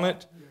leaves on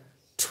it. Yes.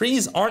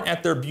 Trees aren't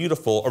at their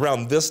beautiful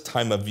around this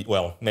time of,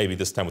 well, maybe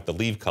this time with the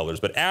leaf colors,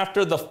 but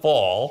after the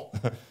fall,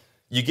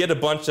 you get a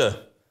bunch of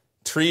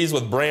trees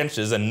with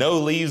branches and no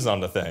leaves on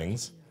the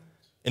things.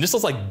 And it just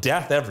looks like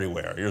death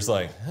everywhere. You're just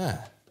like,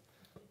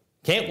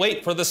 can't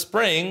wait for the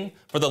spring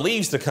for the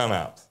leaves to come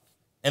out.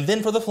 And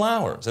then for the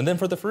flowers, and then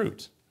for the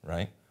fruit,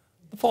 right?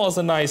 The fall is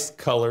a nice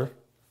color,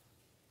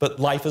 but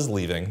life is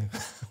leaving.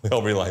 We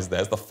all realize that.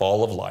 It's the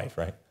fall of life,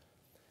 right?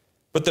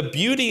 But the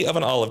beauty of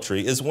an olive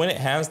tree is when it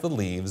has the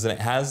leaves and it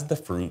has the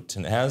fruit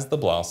and it has the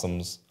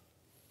blossoms.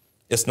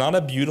 It's not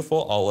a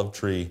beautiful olive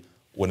tree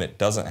when it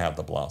doesn't have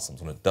the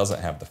blossoms, when it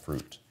doesn't have the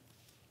fruit,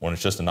 when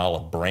it's just an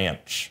olive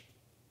branch,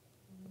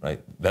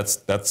 right?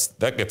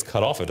 That gets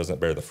cut off if it doesn't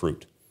bear the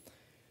fruit.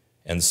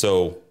 And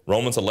so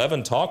Romans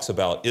 11 talks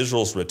about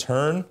Israel's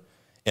return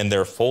and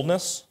their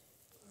fullness,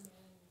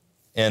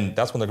 and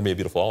that's when they're going to be a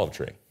beautiful olive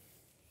tree.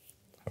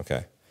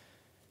 Okay.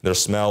 Their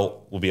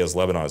smell will be as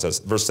Lebanon. It says,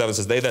 verse 7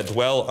 says, they that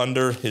dwell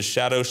under his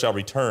shadow shall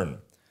return,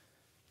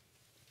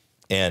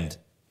 and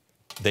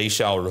they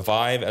shall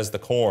revive as the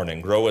corn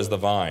and grow as the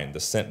vine. The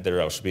scent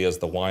thereof shall be as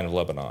the wine of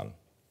Lebanon.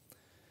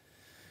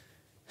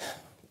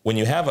 When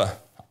you have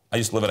I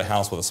used to live at a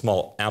house with a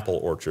small apple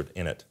orchard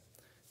in it,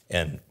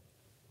 and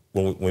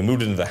when we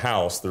moved into the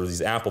house, there were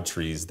these apple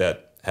trees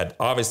that had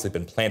obviously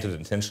been planted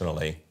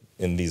intentionally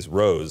in these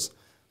rows,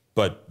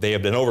 but they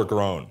have been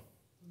overgrown,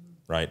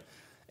 right?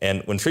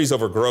 And when trees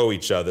overgrow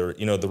each other,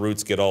 you know, the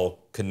roots get all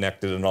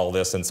connected and all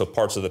this, and so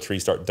parts of the tree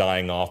start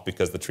dying off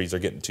because the trees are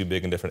getting too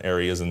big in different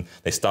areas and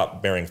they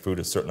stop bearing fruit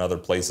at certain other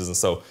places. And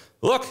so,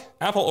 look,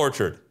 apple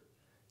orchard,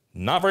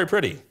 not very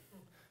pretty.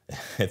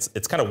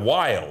 It's kind of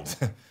wild.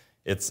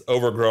 It's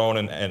overgrown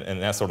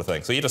and that sort of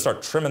thing. So you have to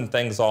start trimming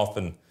things off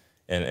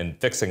and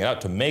fixing it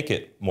out to make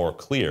it more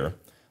clear,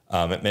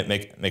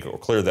 make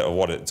it clear that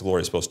what its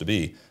glory is supposed to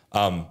be.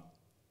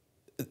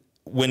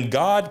 When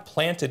God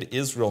planted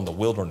Israel in the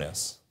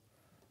wilderness,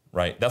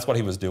 right, that's what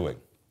he was doing.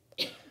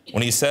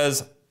 When he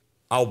says,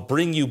 I'll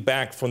bring you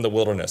back from the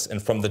wilderness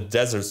and from the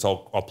deserts,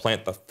 I'll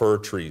plant the fir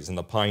trees and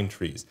the pine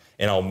trees,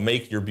 and I'll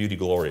make your beauty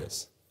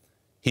glorious.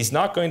 He's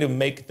not going to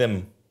make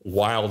them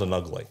wild and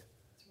ugly,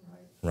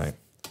 right?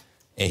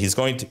 And he's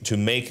going to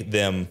make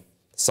them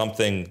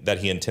something that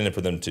he intended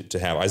for them to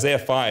have. Isaiah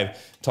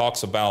 5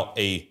 talks about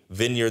a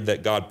vineyard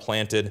that God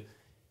planted.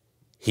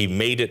 He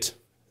made it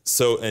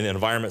so in an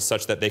environment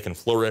such that they can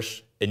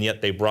flourish, and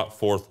yet they brought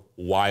forth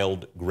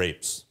wild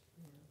grapes.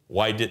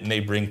 Why didn't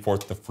they bring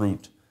forth the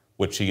fruit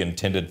which he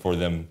intended for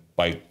them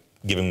by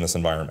giving them this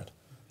environment?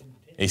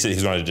 He said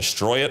he's going to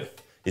destroy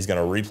it, he's going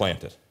to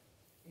replant it,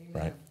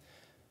 right?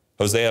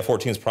 Hosea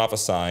 14 is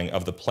prophesying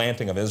of the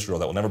planting of Israel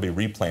that will never be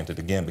replanted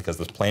again because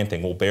this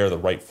planting will bear the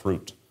right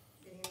fruit.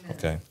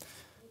 Okay.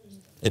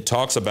 It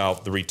talks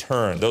about the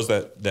return. Those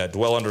that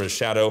dwell under his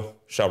shadow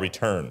shall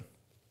return.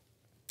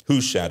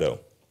 Whose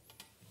shadow?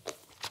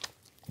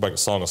 Back to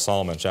Song of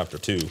Solomon, chapter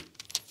 2. It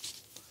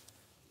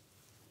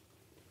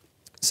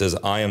says,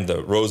 I am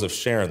the rose of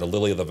Sharon, the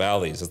lily of the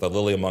valleys, as the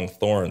lily among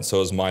thorns,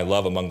 so is my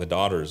love among the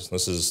daughters.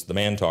 This is the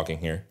man talking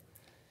here.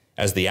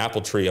 As the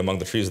apple tree among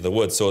the trees of the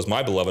wood, so is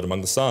my beloved among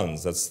the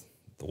sons. That's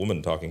the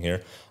woman talking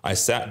here. I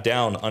sat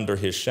down under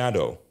his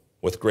shadow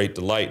with great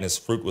delight, and his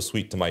fruit was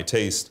sweet to my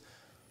taste.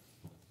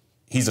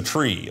 He's a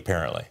tree,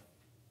 apparently.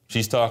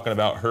 She's talking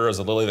about her as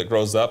a lily that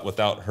grows up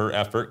without her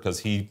effort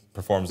because he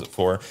performs it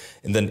for her.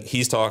 And then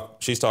she's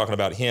talking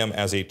about him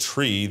as a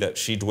tree that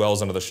she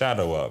dwells under the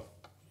shadow of,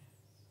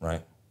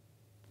 right?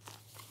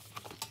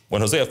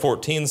 When Hosea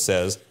 14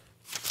 says,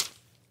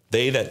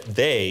 they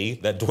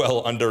that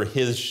dwell under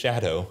his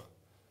shadow,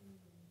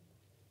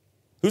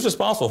 who's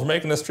responsible for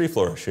making this tree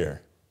flourish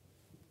here?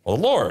 Well,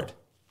 the Lord.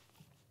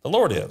 The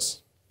Lord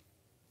is.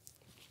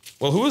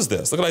 Well, who is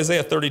this? Look at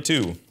Isaiah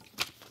 32.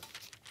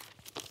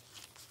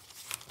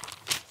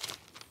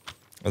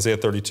 Isaiah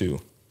 32.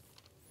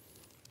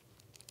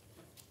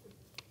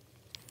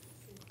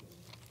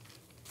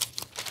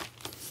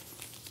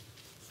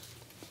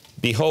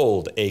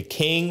 Behold, a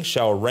king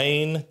shall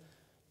reign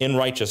in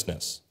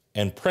righteousness,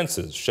 and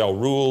princes shall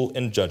rule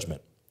in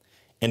judgment.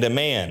 And a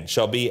man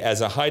shall be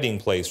as a hiding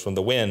place from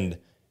the wind,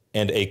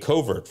 and a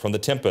covert from the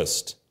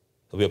tempest.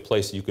 There'll be a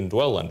place you can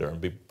dwell under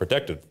and be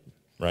protected,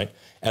 right?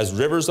 As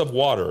rivers of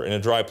water in a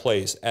dry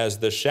place, as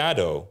the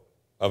shadow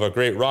of a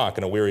great rock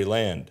in a weary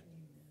land.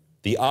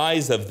 The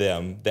eyes of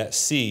them that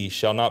see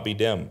shall not be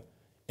dim,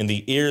 and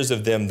the ears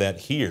of them that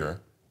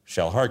hear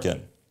shall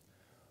hearken.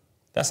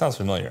 That sounds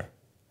familiar.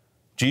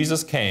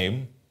 Jesus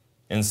came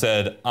and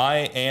said, I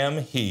am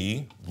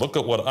he. Look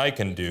at what I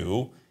can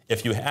do.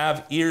 If you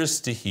have ears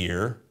to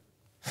hear,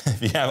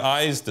 if you have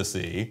eyes to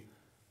see.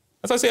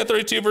 That's Isaiah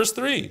 32, verse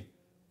 3.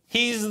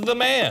 He's the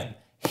man.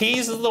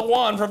 He's the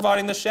one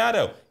providing the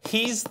shadow.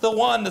 He's the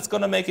one that's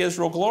going to make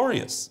Israel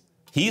glorious.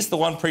 He's the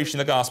one preaching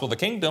the gospel of the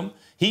kingdom.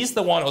 He's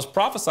the one that was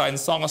prophesied in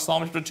Song of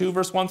Solomon chapter 2,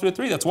 verse 1 through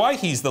 3. That's why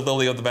he's the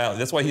lily of the valley.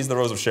 That's why he's the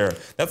rose of Sharon.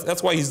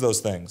 That's why he's those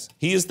things.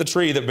 He is the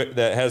tree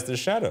that has this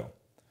shadow.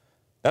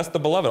 That's the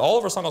beloved. All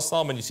over Song of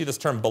Solomon, you see this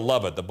term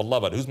beloved, the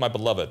beloved. Who's my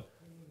beloved?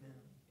 Amen.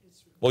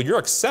 Well, you're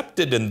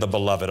accepted in the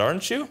beloved,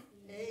 aren't you?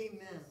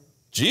 Amen.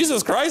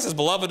 Jesus Christ is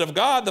beloved of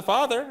God, the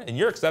Father, and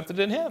you're accepted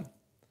in him.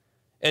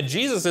 And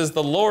Jesus is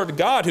the Lord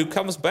God who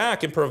comes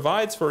back and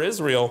provides for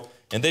Israel,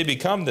 and they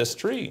become this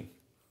tree.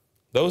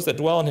 Those that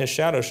dwell in his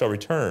shadow shall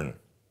return.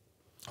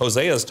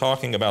 Hosea is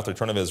talking about the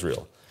return of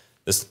Israel.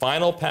 This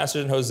final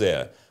passage in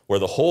Hosea, where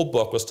the whole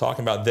book was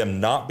talking about them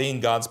not being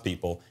God's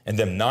people and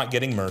them not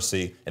getting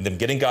mercy and them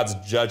getting God's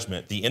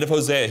judgment. The end of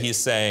Hosea, he's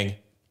saying,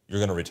 you're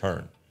going to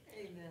return.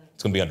 Amen.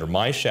 It's going to be under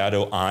my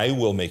shadow. I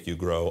will make you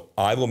grow.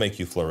 I will make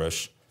you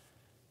flourish,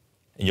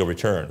 and you'll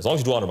return. As long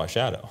as you dwell under my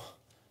shadow.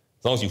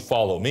 As long as you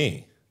follow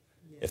me.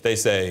 Yeah. If they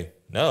say,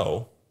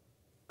 no,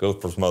 go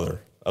for some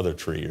other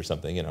tree or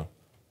something, then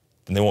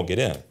they won't get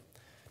in.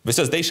 But it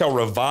says, they shall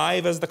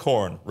revive as the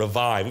corn.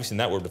 Revive. We've seen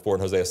that word before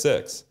in Hosea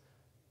 6.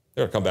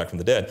 They're going to come back from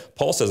the dead.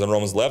 Paul says in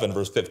Romans 11,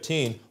 verse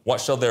 15,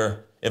 what shall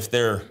if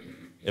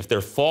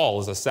their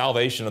fall is a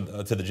salvation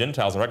to the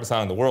Gentiles and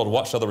reconciling the world,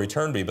 what shall the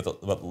return be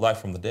but life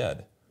from the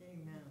dead?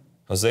 Amen.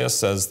 Hosea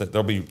says that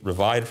they'll be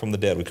revived from the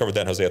dead. We covered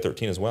that in Hosea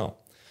 13 as well.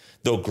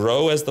 They'll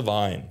grow as the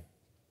vine.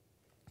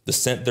 The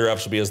scent thereof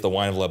shall be as the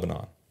wine of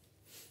Lebanon.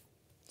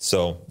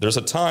 So there's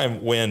a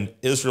time when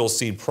Israel's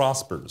seed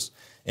prospers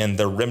and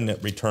their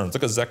remnant returns.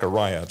 Look at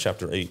Zechariah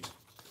chapter 8.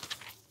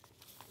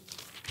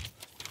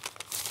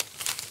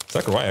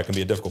 Zechariah can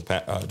be a difficult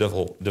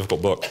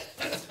book,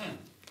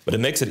 but it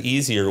makes it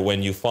easier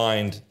when you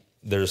find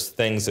there's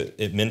things that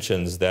it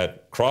mentions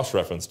that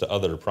cross-reference to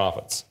other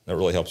prophets. That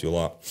really helps you a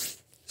lot.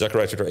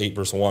 Zechariah chapter 8,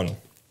 verse 1.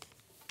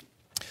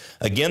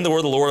 Again, the word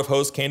of the Lord of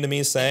hosts came to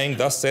me, saying,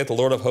 Thus saith the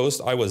Lord of hosts,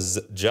 I was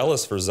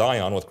jealous for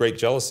Zion with great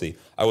jealousy.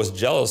 I was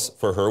jealous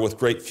for her with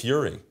great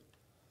fury.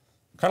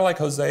 Kind of like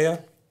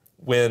Hosea,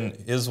 when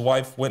his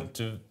wife went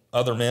to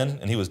other men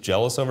and he was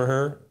jealous over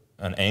her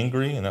and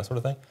angry and that sort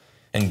of thing.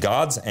 And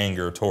God's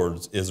anger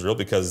towards Israel,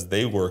 because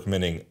they were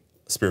committing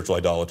spiritual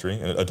idolatry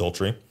and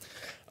adultery,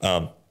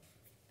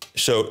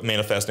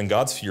 manifesting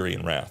God's fury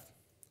and wrath.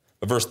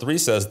 But verse 3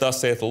 says,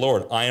 Thus saith the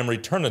Lord, I am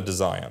returning to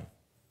Zion.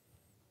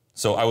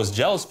 So I was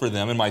jealous for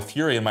them in my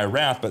fury and my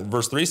wrath, but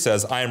verse 3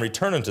 says, I am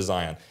returning to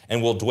Zion,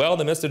 and will dwell in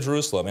the midst of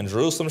Jerusalem, and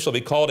Jerusalem shall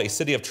be called a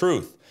city of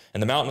truth,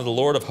 and the mountain of the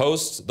Lord of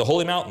hosts, the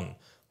holy mountain.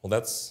 Well,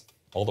 that's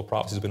all the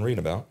prophecies we've been reading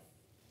about.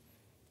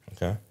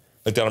 Okay?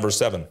 Look down at verse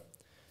 7.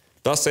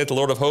 Thus saith the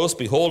Lord of hosts,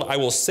 Behold, I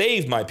will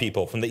save my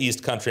people from the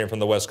east country and from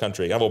the west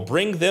country. I will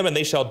bring them, and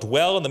they shall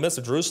dwell in the midst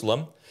of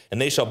Jerusalem, and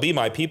they shall be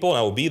my people, and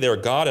I will be their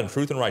God in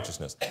truth and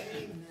righteousness.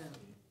 Amen.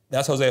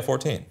 That's Hosea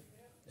 14.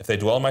 If they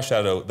dwell in my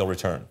shadow, they'll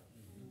return.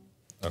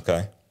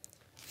 Okay?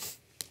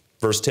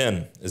 Verse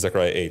 10 is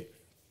Zechariah 8. It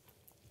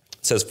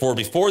says, For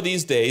before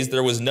these days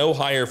there was no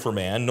hire for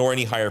man, nor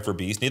any hire for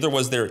beast, neither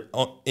was there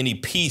any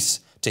peace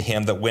to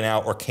him that went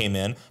out or came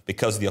in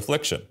because of the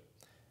affliction.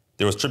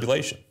 There was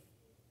tribulation.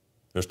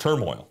 There's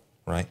turmoil,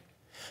 right?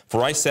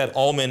 For I set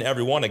all men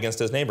every one against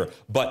his neighbor.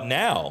 But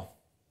now,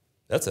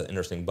 that's an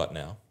interesting but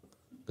now,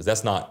 because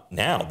that's not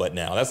now, but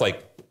now. That's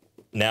like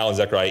now in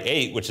Zechariah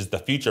 8, which is the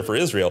future for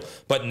Israel.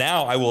 But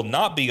now I will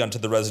not be unto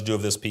the residue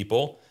of this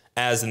people,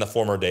 as in the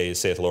former days,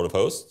 saith the Lord of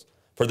hosts.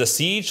 For the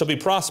seed shall be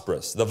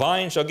prosperous, the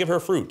vine shall give her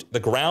fruit, the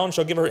ground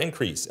shall give her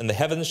increase, and the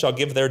heavens shall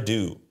give their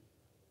dew.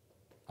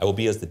 I will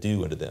be as the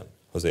dew unto them,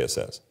 Hosea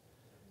says.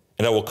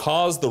 And I will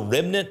cause the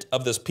remnant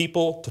of this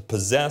people to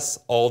possess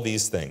all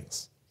these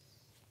things.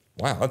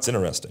 Wow, that's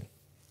interesting.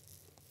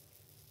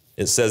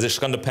 It says, it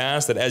shall come to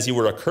pass that as you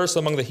were a curse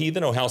among the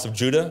heathen, O house of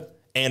Judah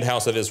and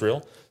house of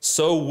Israel,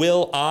 so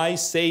will I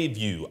save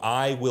you.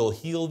 I will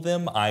heal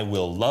them. I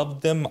will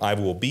love them. I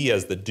will be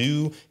as the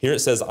dew. Here it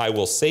says, I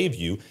will save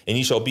you, and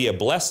ye shall be a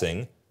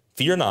blessing.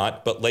 Fear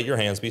not, but let your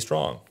hands be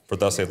strong. For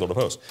thus saith the Lord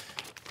of hosts.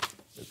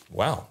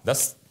 Wow, that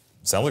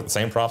sounds like the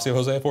same prophecy of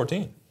Hosea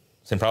 14.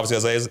 Same prophecy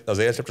of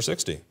Isaiah chapter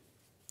 60.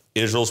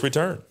 Israel's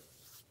return.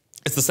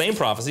 It's the same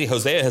prophecy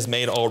Hosea has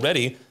made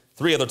already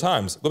 3 other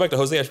times. Go back to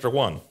Hosea chapter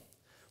 1.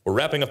 We're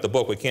wrapping up the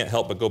book. We can't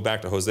help but go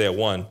back to Hosea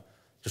 1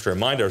 just to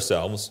remind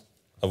ourselves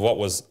of what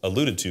was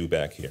alluded to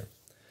back here.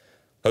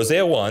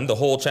 Hosea 1, the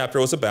whole chapter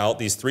was about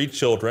these 3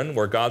 children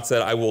where God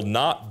said, I will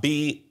not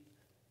be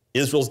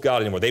Israel's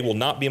God anymore. They will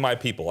not be my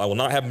people. I will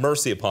not have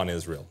mercy upon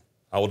Israel.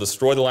 I will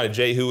destroy the line of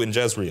Jehu and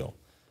Jezreel.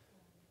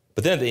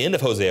 But then at the end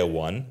of Hosea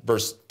 1,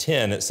 verse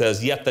 10, it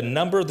says, yet the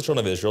number of the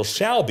children of Israel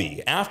shall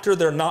be, after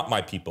they're not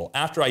my people,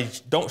 after I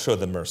don't show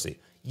them mercy.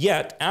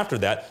 Yet, after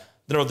that,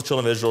 the number of the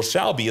children of Israel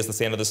shall be as the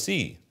sand of the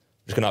sea,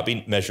 which cannot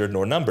be measured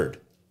nor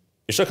numbered.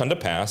 It shall come to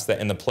pass that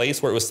in the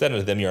place where it was said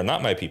unto them, ye are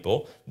not my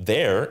people,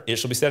 there it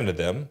shall be said unto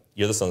them,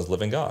 ye are the sons of the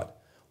living God.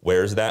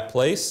 Where is that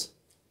place?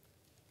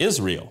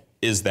 Israel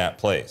is that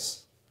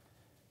place.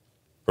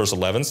 Verse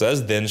 11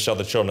 says, then shall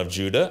the children of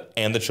Judah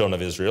and the children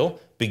of Israel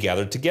be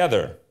gathered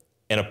together,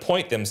 and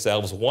appoint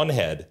themselves one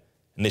head,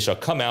 and they shall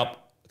come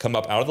up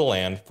out of the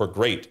land, for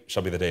great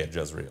shall be the day of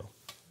Jezreel.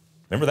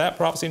 Remember that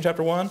prophecy in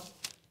chapter 1?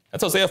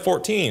 That's Hosea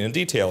 14 in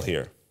detail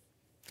here.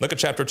 Look at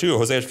chapter 2,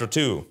 Hosea chapter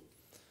 2.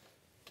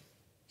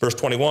 Verse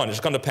 21, it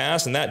shall come to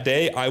pass in that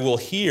day I will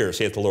hear,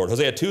 saith the Lord.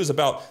 Hosea 2 is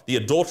about the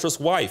adulterous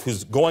wife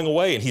who's going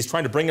away, and he's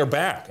trying to bring her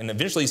back. And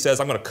eventually he says,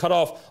 I'm going to cut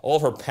off all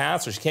of her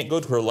paths so she can't go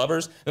to her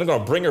lovers. And I'm going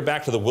to bring her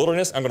back to the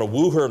wilderness. I'm going to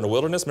woo her in the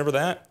wilderness. Remember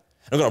that?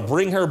 I'm going to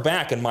bring her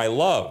back in my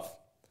love.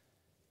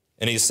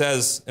 And he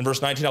says in verse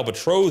 19, I'll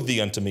betroth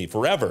thee unto me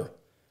forever.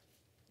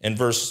 In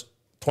verse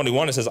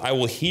 21, it says, I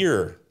will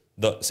hear,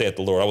 saith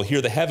the Lord, I will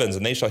hear the heavens,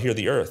 and they shall hear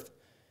the earth.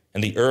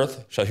 And the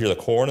earth shall hear the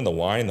corn and the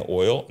wine and the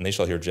oil, and they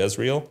shall hear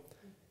Jezreel.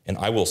 And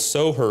I will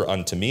sow her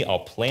unto me, I'll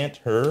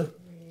plant her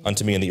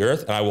unto me in the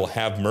earth, and I will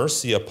have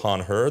mercy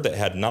upon her that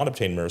had not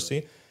obtained mercy.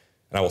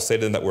 And I will say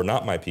to them that were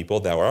not my people,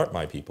 thou art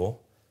my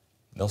people.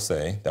 They'll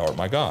say, thou art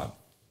my God.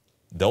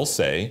 They'll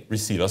say,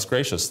 receive us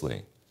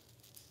graciously.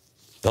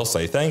 They'll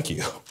say, thank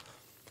you.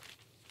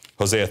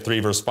 Hosea 3,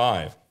 verse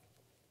 5.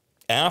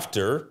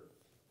 After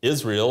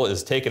Israel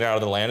is taken out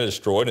of the land and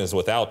destroyed and is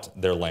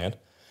without their land,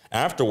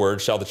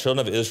 afterward shall the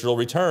children of Israel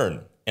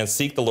return and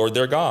seek the Lord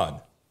their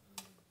God.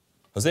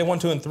 Hosea 1,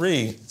 2, and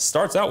 3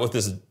 starts out with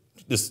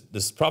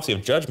this prophecy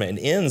of judgment and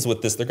ends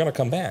with this, they're going to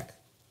come back.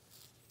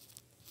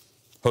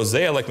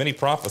 Hosea, like many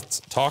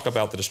prophets, talk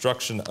about the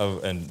destruction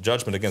of and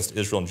judgment against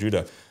Israel and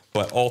Judah,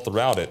 but all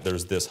throughout it,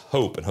 there's this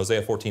hope, and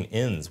Hosea 14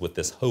 ends with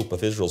this hope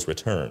of Israel's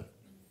return.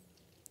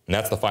 And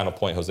that's the final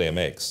point Hosea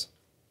makes.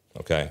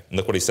 Okay, and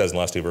look what he says in the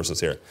last 2 verses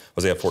here.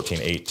 Hosea 14,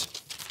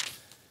 8.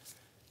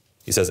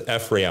 He says,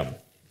 Ephraim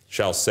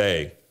shall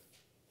say,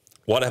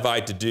 what have I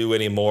to do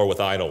any more with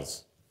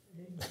idols?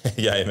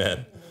 Yeah,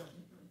 amen.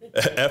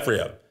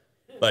 Ephraim.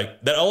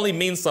 Like, that only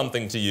means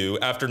something to you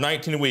after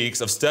 19 weeks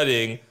of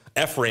studying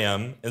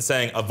Ephraim and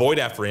saying, avoid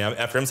Ephraim.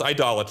 Ephraim's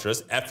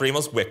idolatrous. Ephraim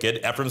is wicked.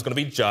 Ephraim's going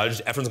to be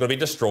judged. Ephraim's going to be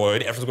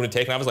destroyed. Ephraim's going to be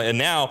taken out of his land. And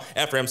now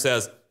Ephraim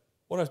says,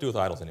 what do I have to do with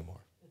idols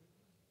anymore?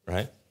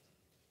 Right?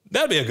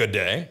 That'd be a good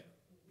day.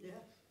 Yeah.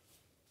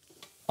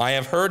 I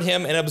have heard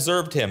him and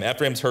observed him.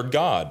 Ephraim's heard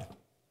God.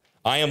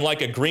 I am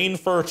like a green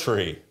fir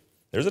tree.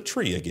 There's a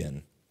tree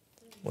again.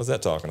 What's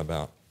that talking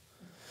about?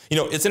 You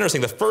know, it's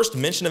interesting. The first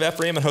mention of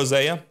Ephraim in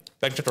Hosea,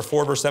 back in chapter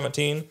 4, verse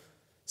 17,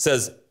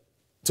 says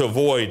to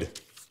avoid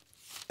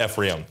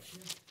Ephraim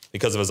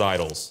because of his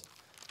idols.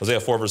 Hosea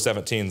 4, verse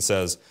 17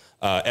 says,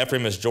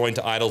 Ephraim is joined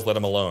to idols, let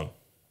him alone.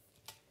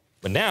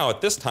 But now, at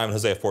this time in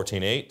Hosea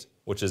 14:8,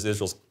 which is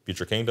Israel's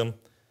future kingdom,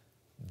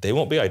 they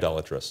won't be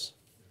idolatrous.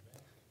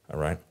 All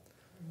right?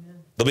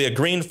 Amen. There'll be a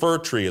green fir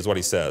tree, is what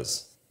he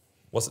says.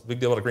 What's the big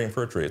deal about a green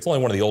fir tree? It's only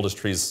one of the oldest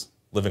trees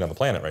living on the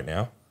planet right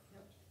now.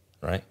 Yep.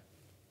 Right?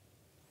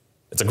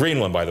 It's a green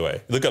one, by the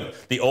way. Look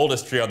up the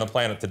oldest tree on the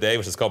planet today,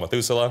 which is called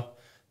Methuselah.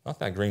 Not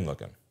that green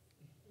looking.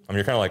 I mean,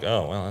 you're kind of like,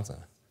 oh, well,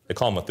 they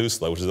call him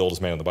Methuselah, which is the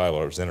oldest man in the Bible,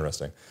 which is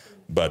interesting.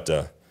 But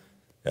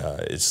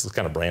it's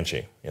kind of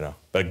branchy, you know.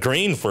 But a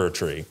green fir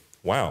tree,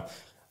 wow.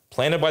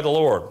 Planted by the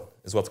Lord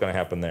is what's going to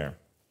happen there.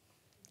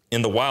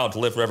 In the wild to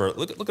live forever.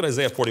 Look at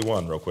Isaiah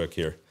 41 real quick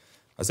here.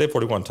 Isaiah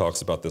 41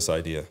 talks about this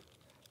idea.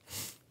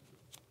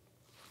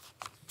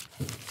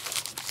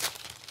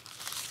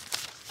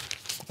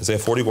 Isaiah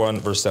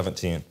 41, verse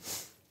 17.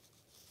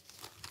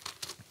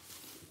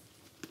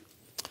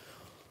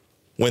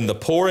 When the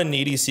poor and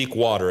needy seek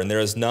water, and there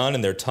is none,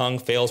 and their tongue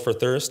fails for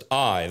thirst,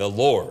 I, the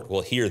Lord,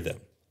 will hear them.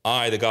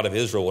 I, the God of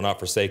Israel, will not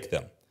forsake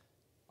them.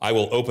 I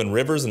will open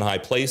rivers in high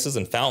places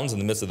and fountains in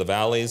the midst of the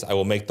valleys. I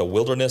will make the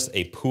wilderness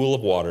a pool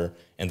of water,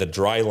 and the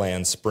dry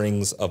land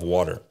springs of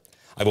water.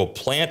 I will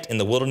plant in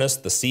the wilderness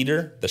the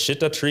cedar, the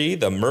shittah tree,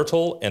 the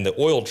myrtle, and the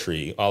oil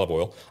tree, olive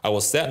oil. I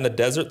will set in the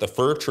desert the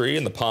fir tree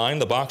and the pine,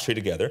 the box tree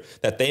together,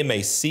 that they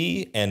may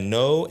see and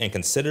know and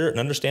consider and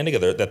understand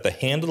together that the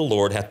hand of the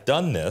Lord hath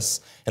done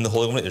this, and the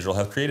Holy One of Israel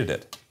hath created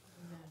it.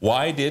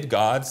 Why did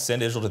God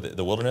send Israel to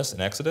the wilderness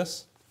in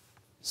Exodus?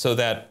 So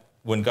that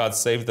when God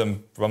saved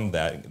them from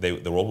that,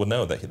 the world would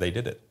know that they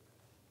did it.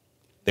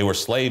 They were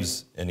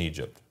slaves in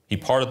Egypt. He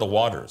parted the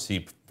waters.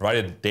 He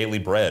provided daily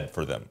bread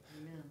for them.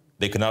 Amen.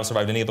 They could not have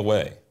survived any other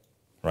way.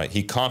 Right?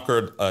 He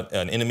conquered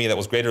an enemy that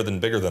was greater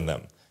than, bigger than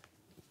them.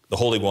 The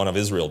Holy One of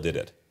Israel did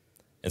it.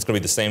 It's going to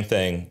be the same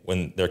thing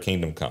when their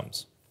kingdom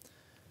comes.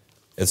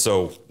 And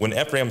so when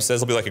Ephraim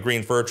says he'll be like a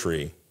green fir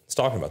tree, it's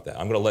talking about that.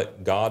 I'm going to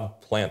let God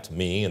plant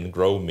me and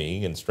grow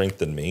me and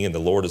strengthen me, and the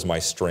Lord is my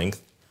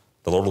strength.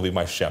 The Lord will be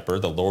my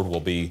shepherd. The Lord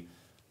will be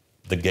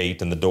the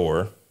gate and the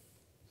door.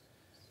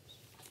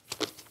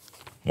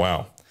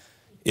 Wow.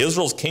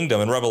 Israel's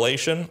kingdom in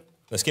Revelation,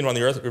 this kingdom on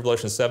the earth,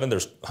 Revelation 7,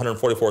 there's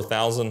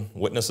 144,000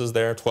 witnesses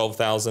there,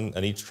 12,000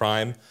 in each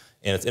tribe.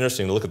 And it's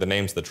interesting to look at the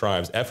names of the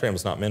tribes. Ephraim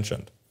is not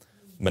mentioned.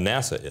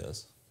 Manasseh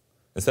is.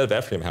 Instead of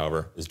Ephraim,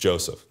 however, is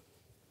Joseph,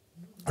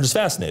 which is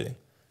fascinating.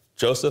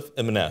 Joseph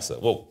and Manasseh.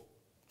 Well,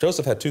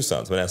 Joseph had two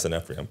sons, Manasseh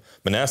and Ephraim.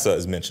 Manasseh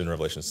is mentioned in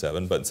Revelation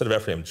 7, but instead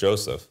of Ephraim,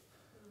 Joseph,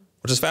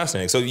 which is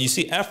fascinating. So you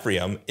see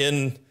Ephraim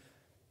in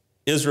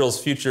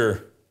Israel's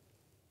future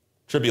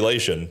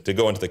tribulation to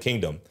go into the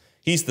kingdom.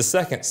 He's the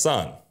second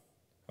son,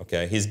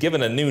 okay? He's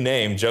given a new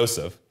name,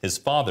 Joseph, his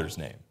father's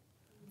name,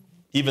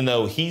 even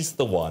though he's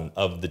the one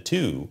of the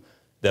two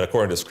that,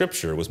 according to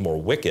Scripture, was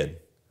more wicked,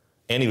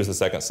 and he was the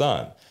second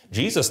son.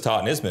 Jesus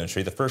taught in his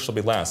ministry, the first shall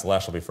be last, the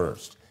last shall be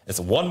first. It's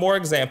one more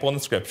example in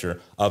the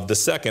Scripture of the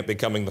second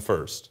becoming the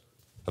first,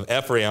 of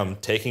Ephraim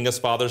taking his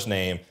father's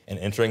name and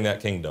entering that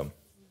kingdom.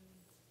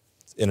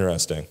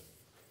 Interesting.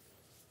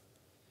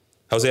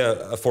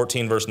 Hosea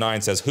 14 verse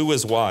 9 says, who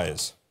is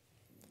wise?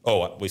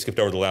 Oh, we skipped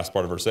over the last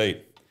part of verse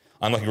 8.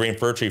 I'm like a green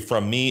fir tree.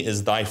 From me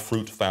is thy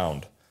fruit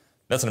found.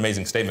 That's an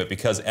amazing statement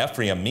because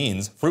Ephraim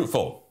means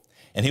fruitful.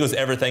 And he was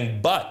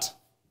everything but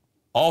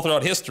all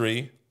throughout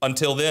history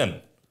until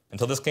then,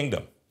 until this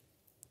kingdom.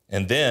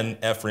 And then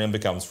Ephraim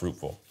becomes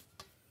fruitful.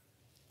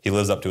 He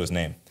lives up to his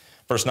name.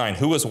 Verse 9,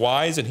 who is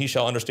wise and he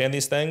shall understand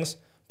these things?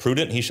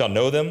 Prudent, he shall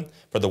know them,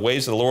 for the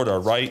ways of the Lord are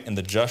right, and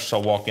the just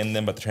shall walk in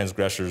them, but the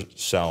transgressors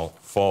shall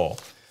fall.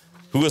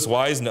 Who is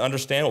wise and to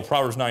understand? Well,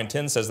 Proverbs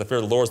 9:10 says the fear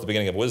of the Lord is the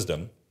beginning of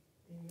wisdom.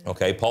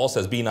 Okay, Paul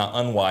says, be not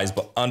unwise,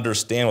 but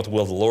understand what the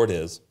will of the Lord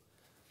is.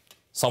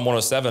 Psalm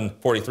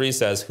 107:43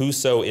 says,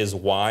 whoso is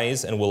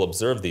wise and will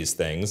observe these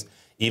things,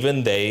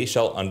 even they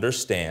shall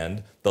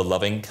understand the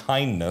loving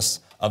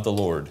kindness of the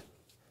Lord.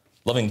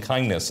 Loving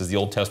kindness is the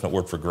Old Testament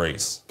word for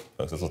grace.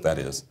 That's what that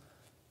is.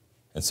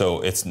 And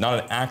so it's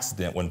not an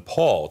accident when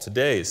Paul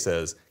today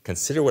says,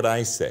 consider what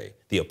I say,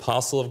 the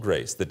apostle of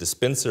grace, the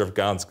dispenser of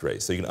God's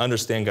grace, so you can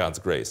understand God's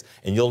grace,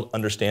 and you'll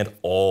understand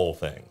all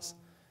things.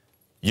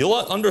 You'll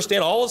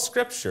understand all of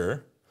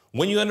Scripture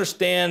when you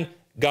understand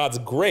God's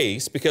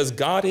grace, because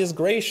God is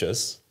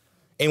gracious,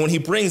 and when he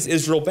brings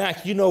Israel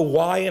back, you know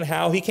why and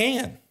how he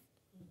can.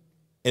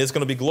 And it's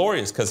going to be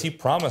glorious because he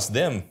promised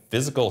them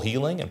physical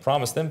healing and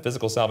promised them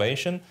physical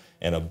salvation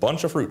and a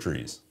bunch of fruit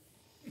trees,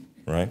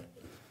 right?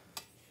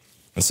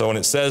 And so when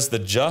it says, the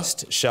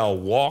just shall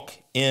walk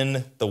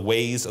in the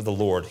ways of the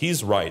Lord,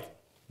 he's right.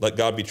 Let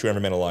God be true,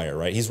 every man a liar,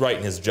 right? He's right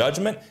in his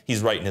judgment.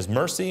 He's right in his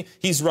mercy.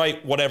 He's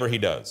right whatever he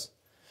does.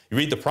 You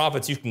read the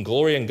prophets, you can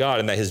glory in God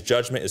in that his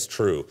judgment is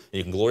true. And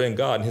you can glory in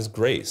God and his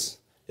grace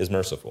is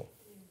merciful,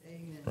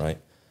 amen. Right?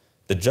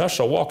 The just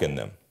shall walk in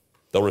them.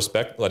 They'll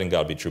respect letting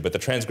God be true, but the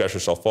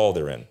transgressors shall fall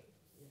therein.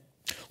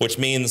 Which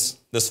means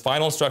this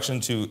final instruction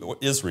to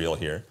Israel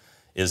here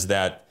is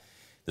that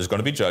there's going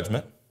to be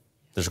judgment.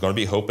 There's going to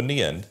be hope in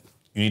the end.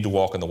 You need to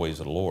walk in the ways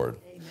of the Lord.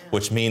 Amen.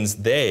 Which means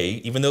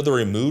they, even though they're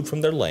removed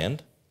from their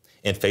land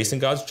and facing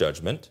God's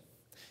judgment,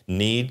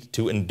 need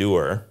to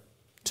endure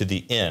to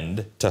the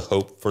end to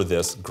hope for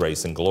this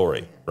grace and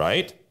glory,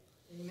 right?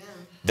 Amen.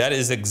 That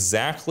is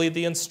exactly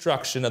the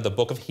instruction of the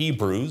book of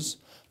Hebrews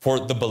for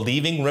the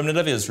believing remnant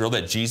of Israel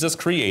that Jesus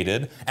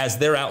created as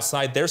they're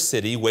outside their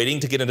city waiting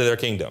to get into their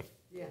kingdom.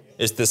 Yeah.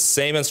 It's the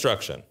same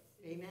instruction.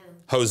 Amen.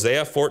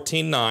 Hosea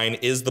 14:9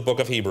 is the book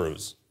of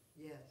Hebrews.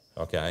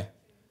 Okay?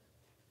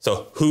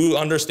 So who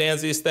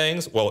understands these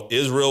things? Well,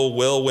 Israel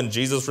will when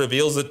Jesus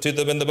reveals it to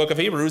them in the book of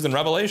Hebrews in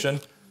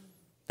Revelation.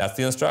 That's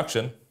the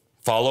instruction.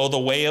 Follow the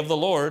way of the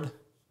Lord.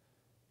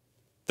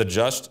 The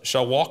just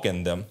shall walk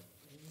in them.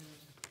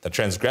 The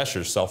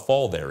transgressors shall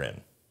fall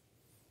therein.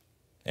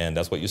 And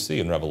that's what you see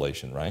in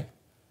Revelation, right?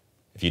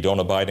 If you don't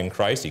abide in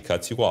Christ, he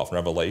cuts you off. In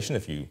Revelation,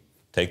 if you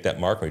take that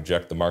mark and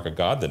reject the mark of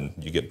God, then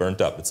you get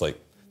burnt up. It's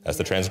like, that's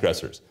the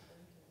transgressors.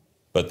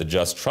 But the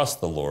just trust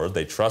the Lord,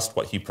 they trust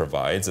what he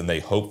provides, and they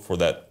hope for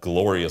that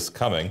glorious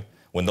coming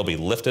when they'll be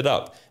lifted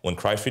up, when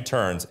Christ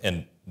returns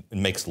and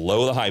makes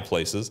low the high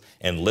places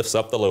and lifts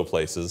up the low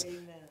places. Amen.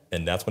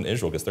 And that's when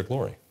Israel gets their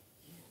glory.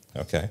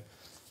 Okay?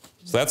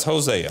 So that's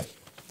Hosea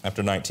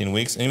after 19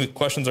 weeks. Any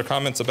questions or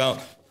comments about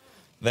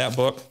that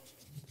book?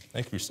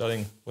 Thank you for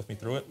studying with me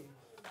through it.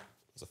 It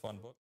was a fun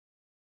book.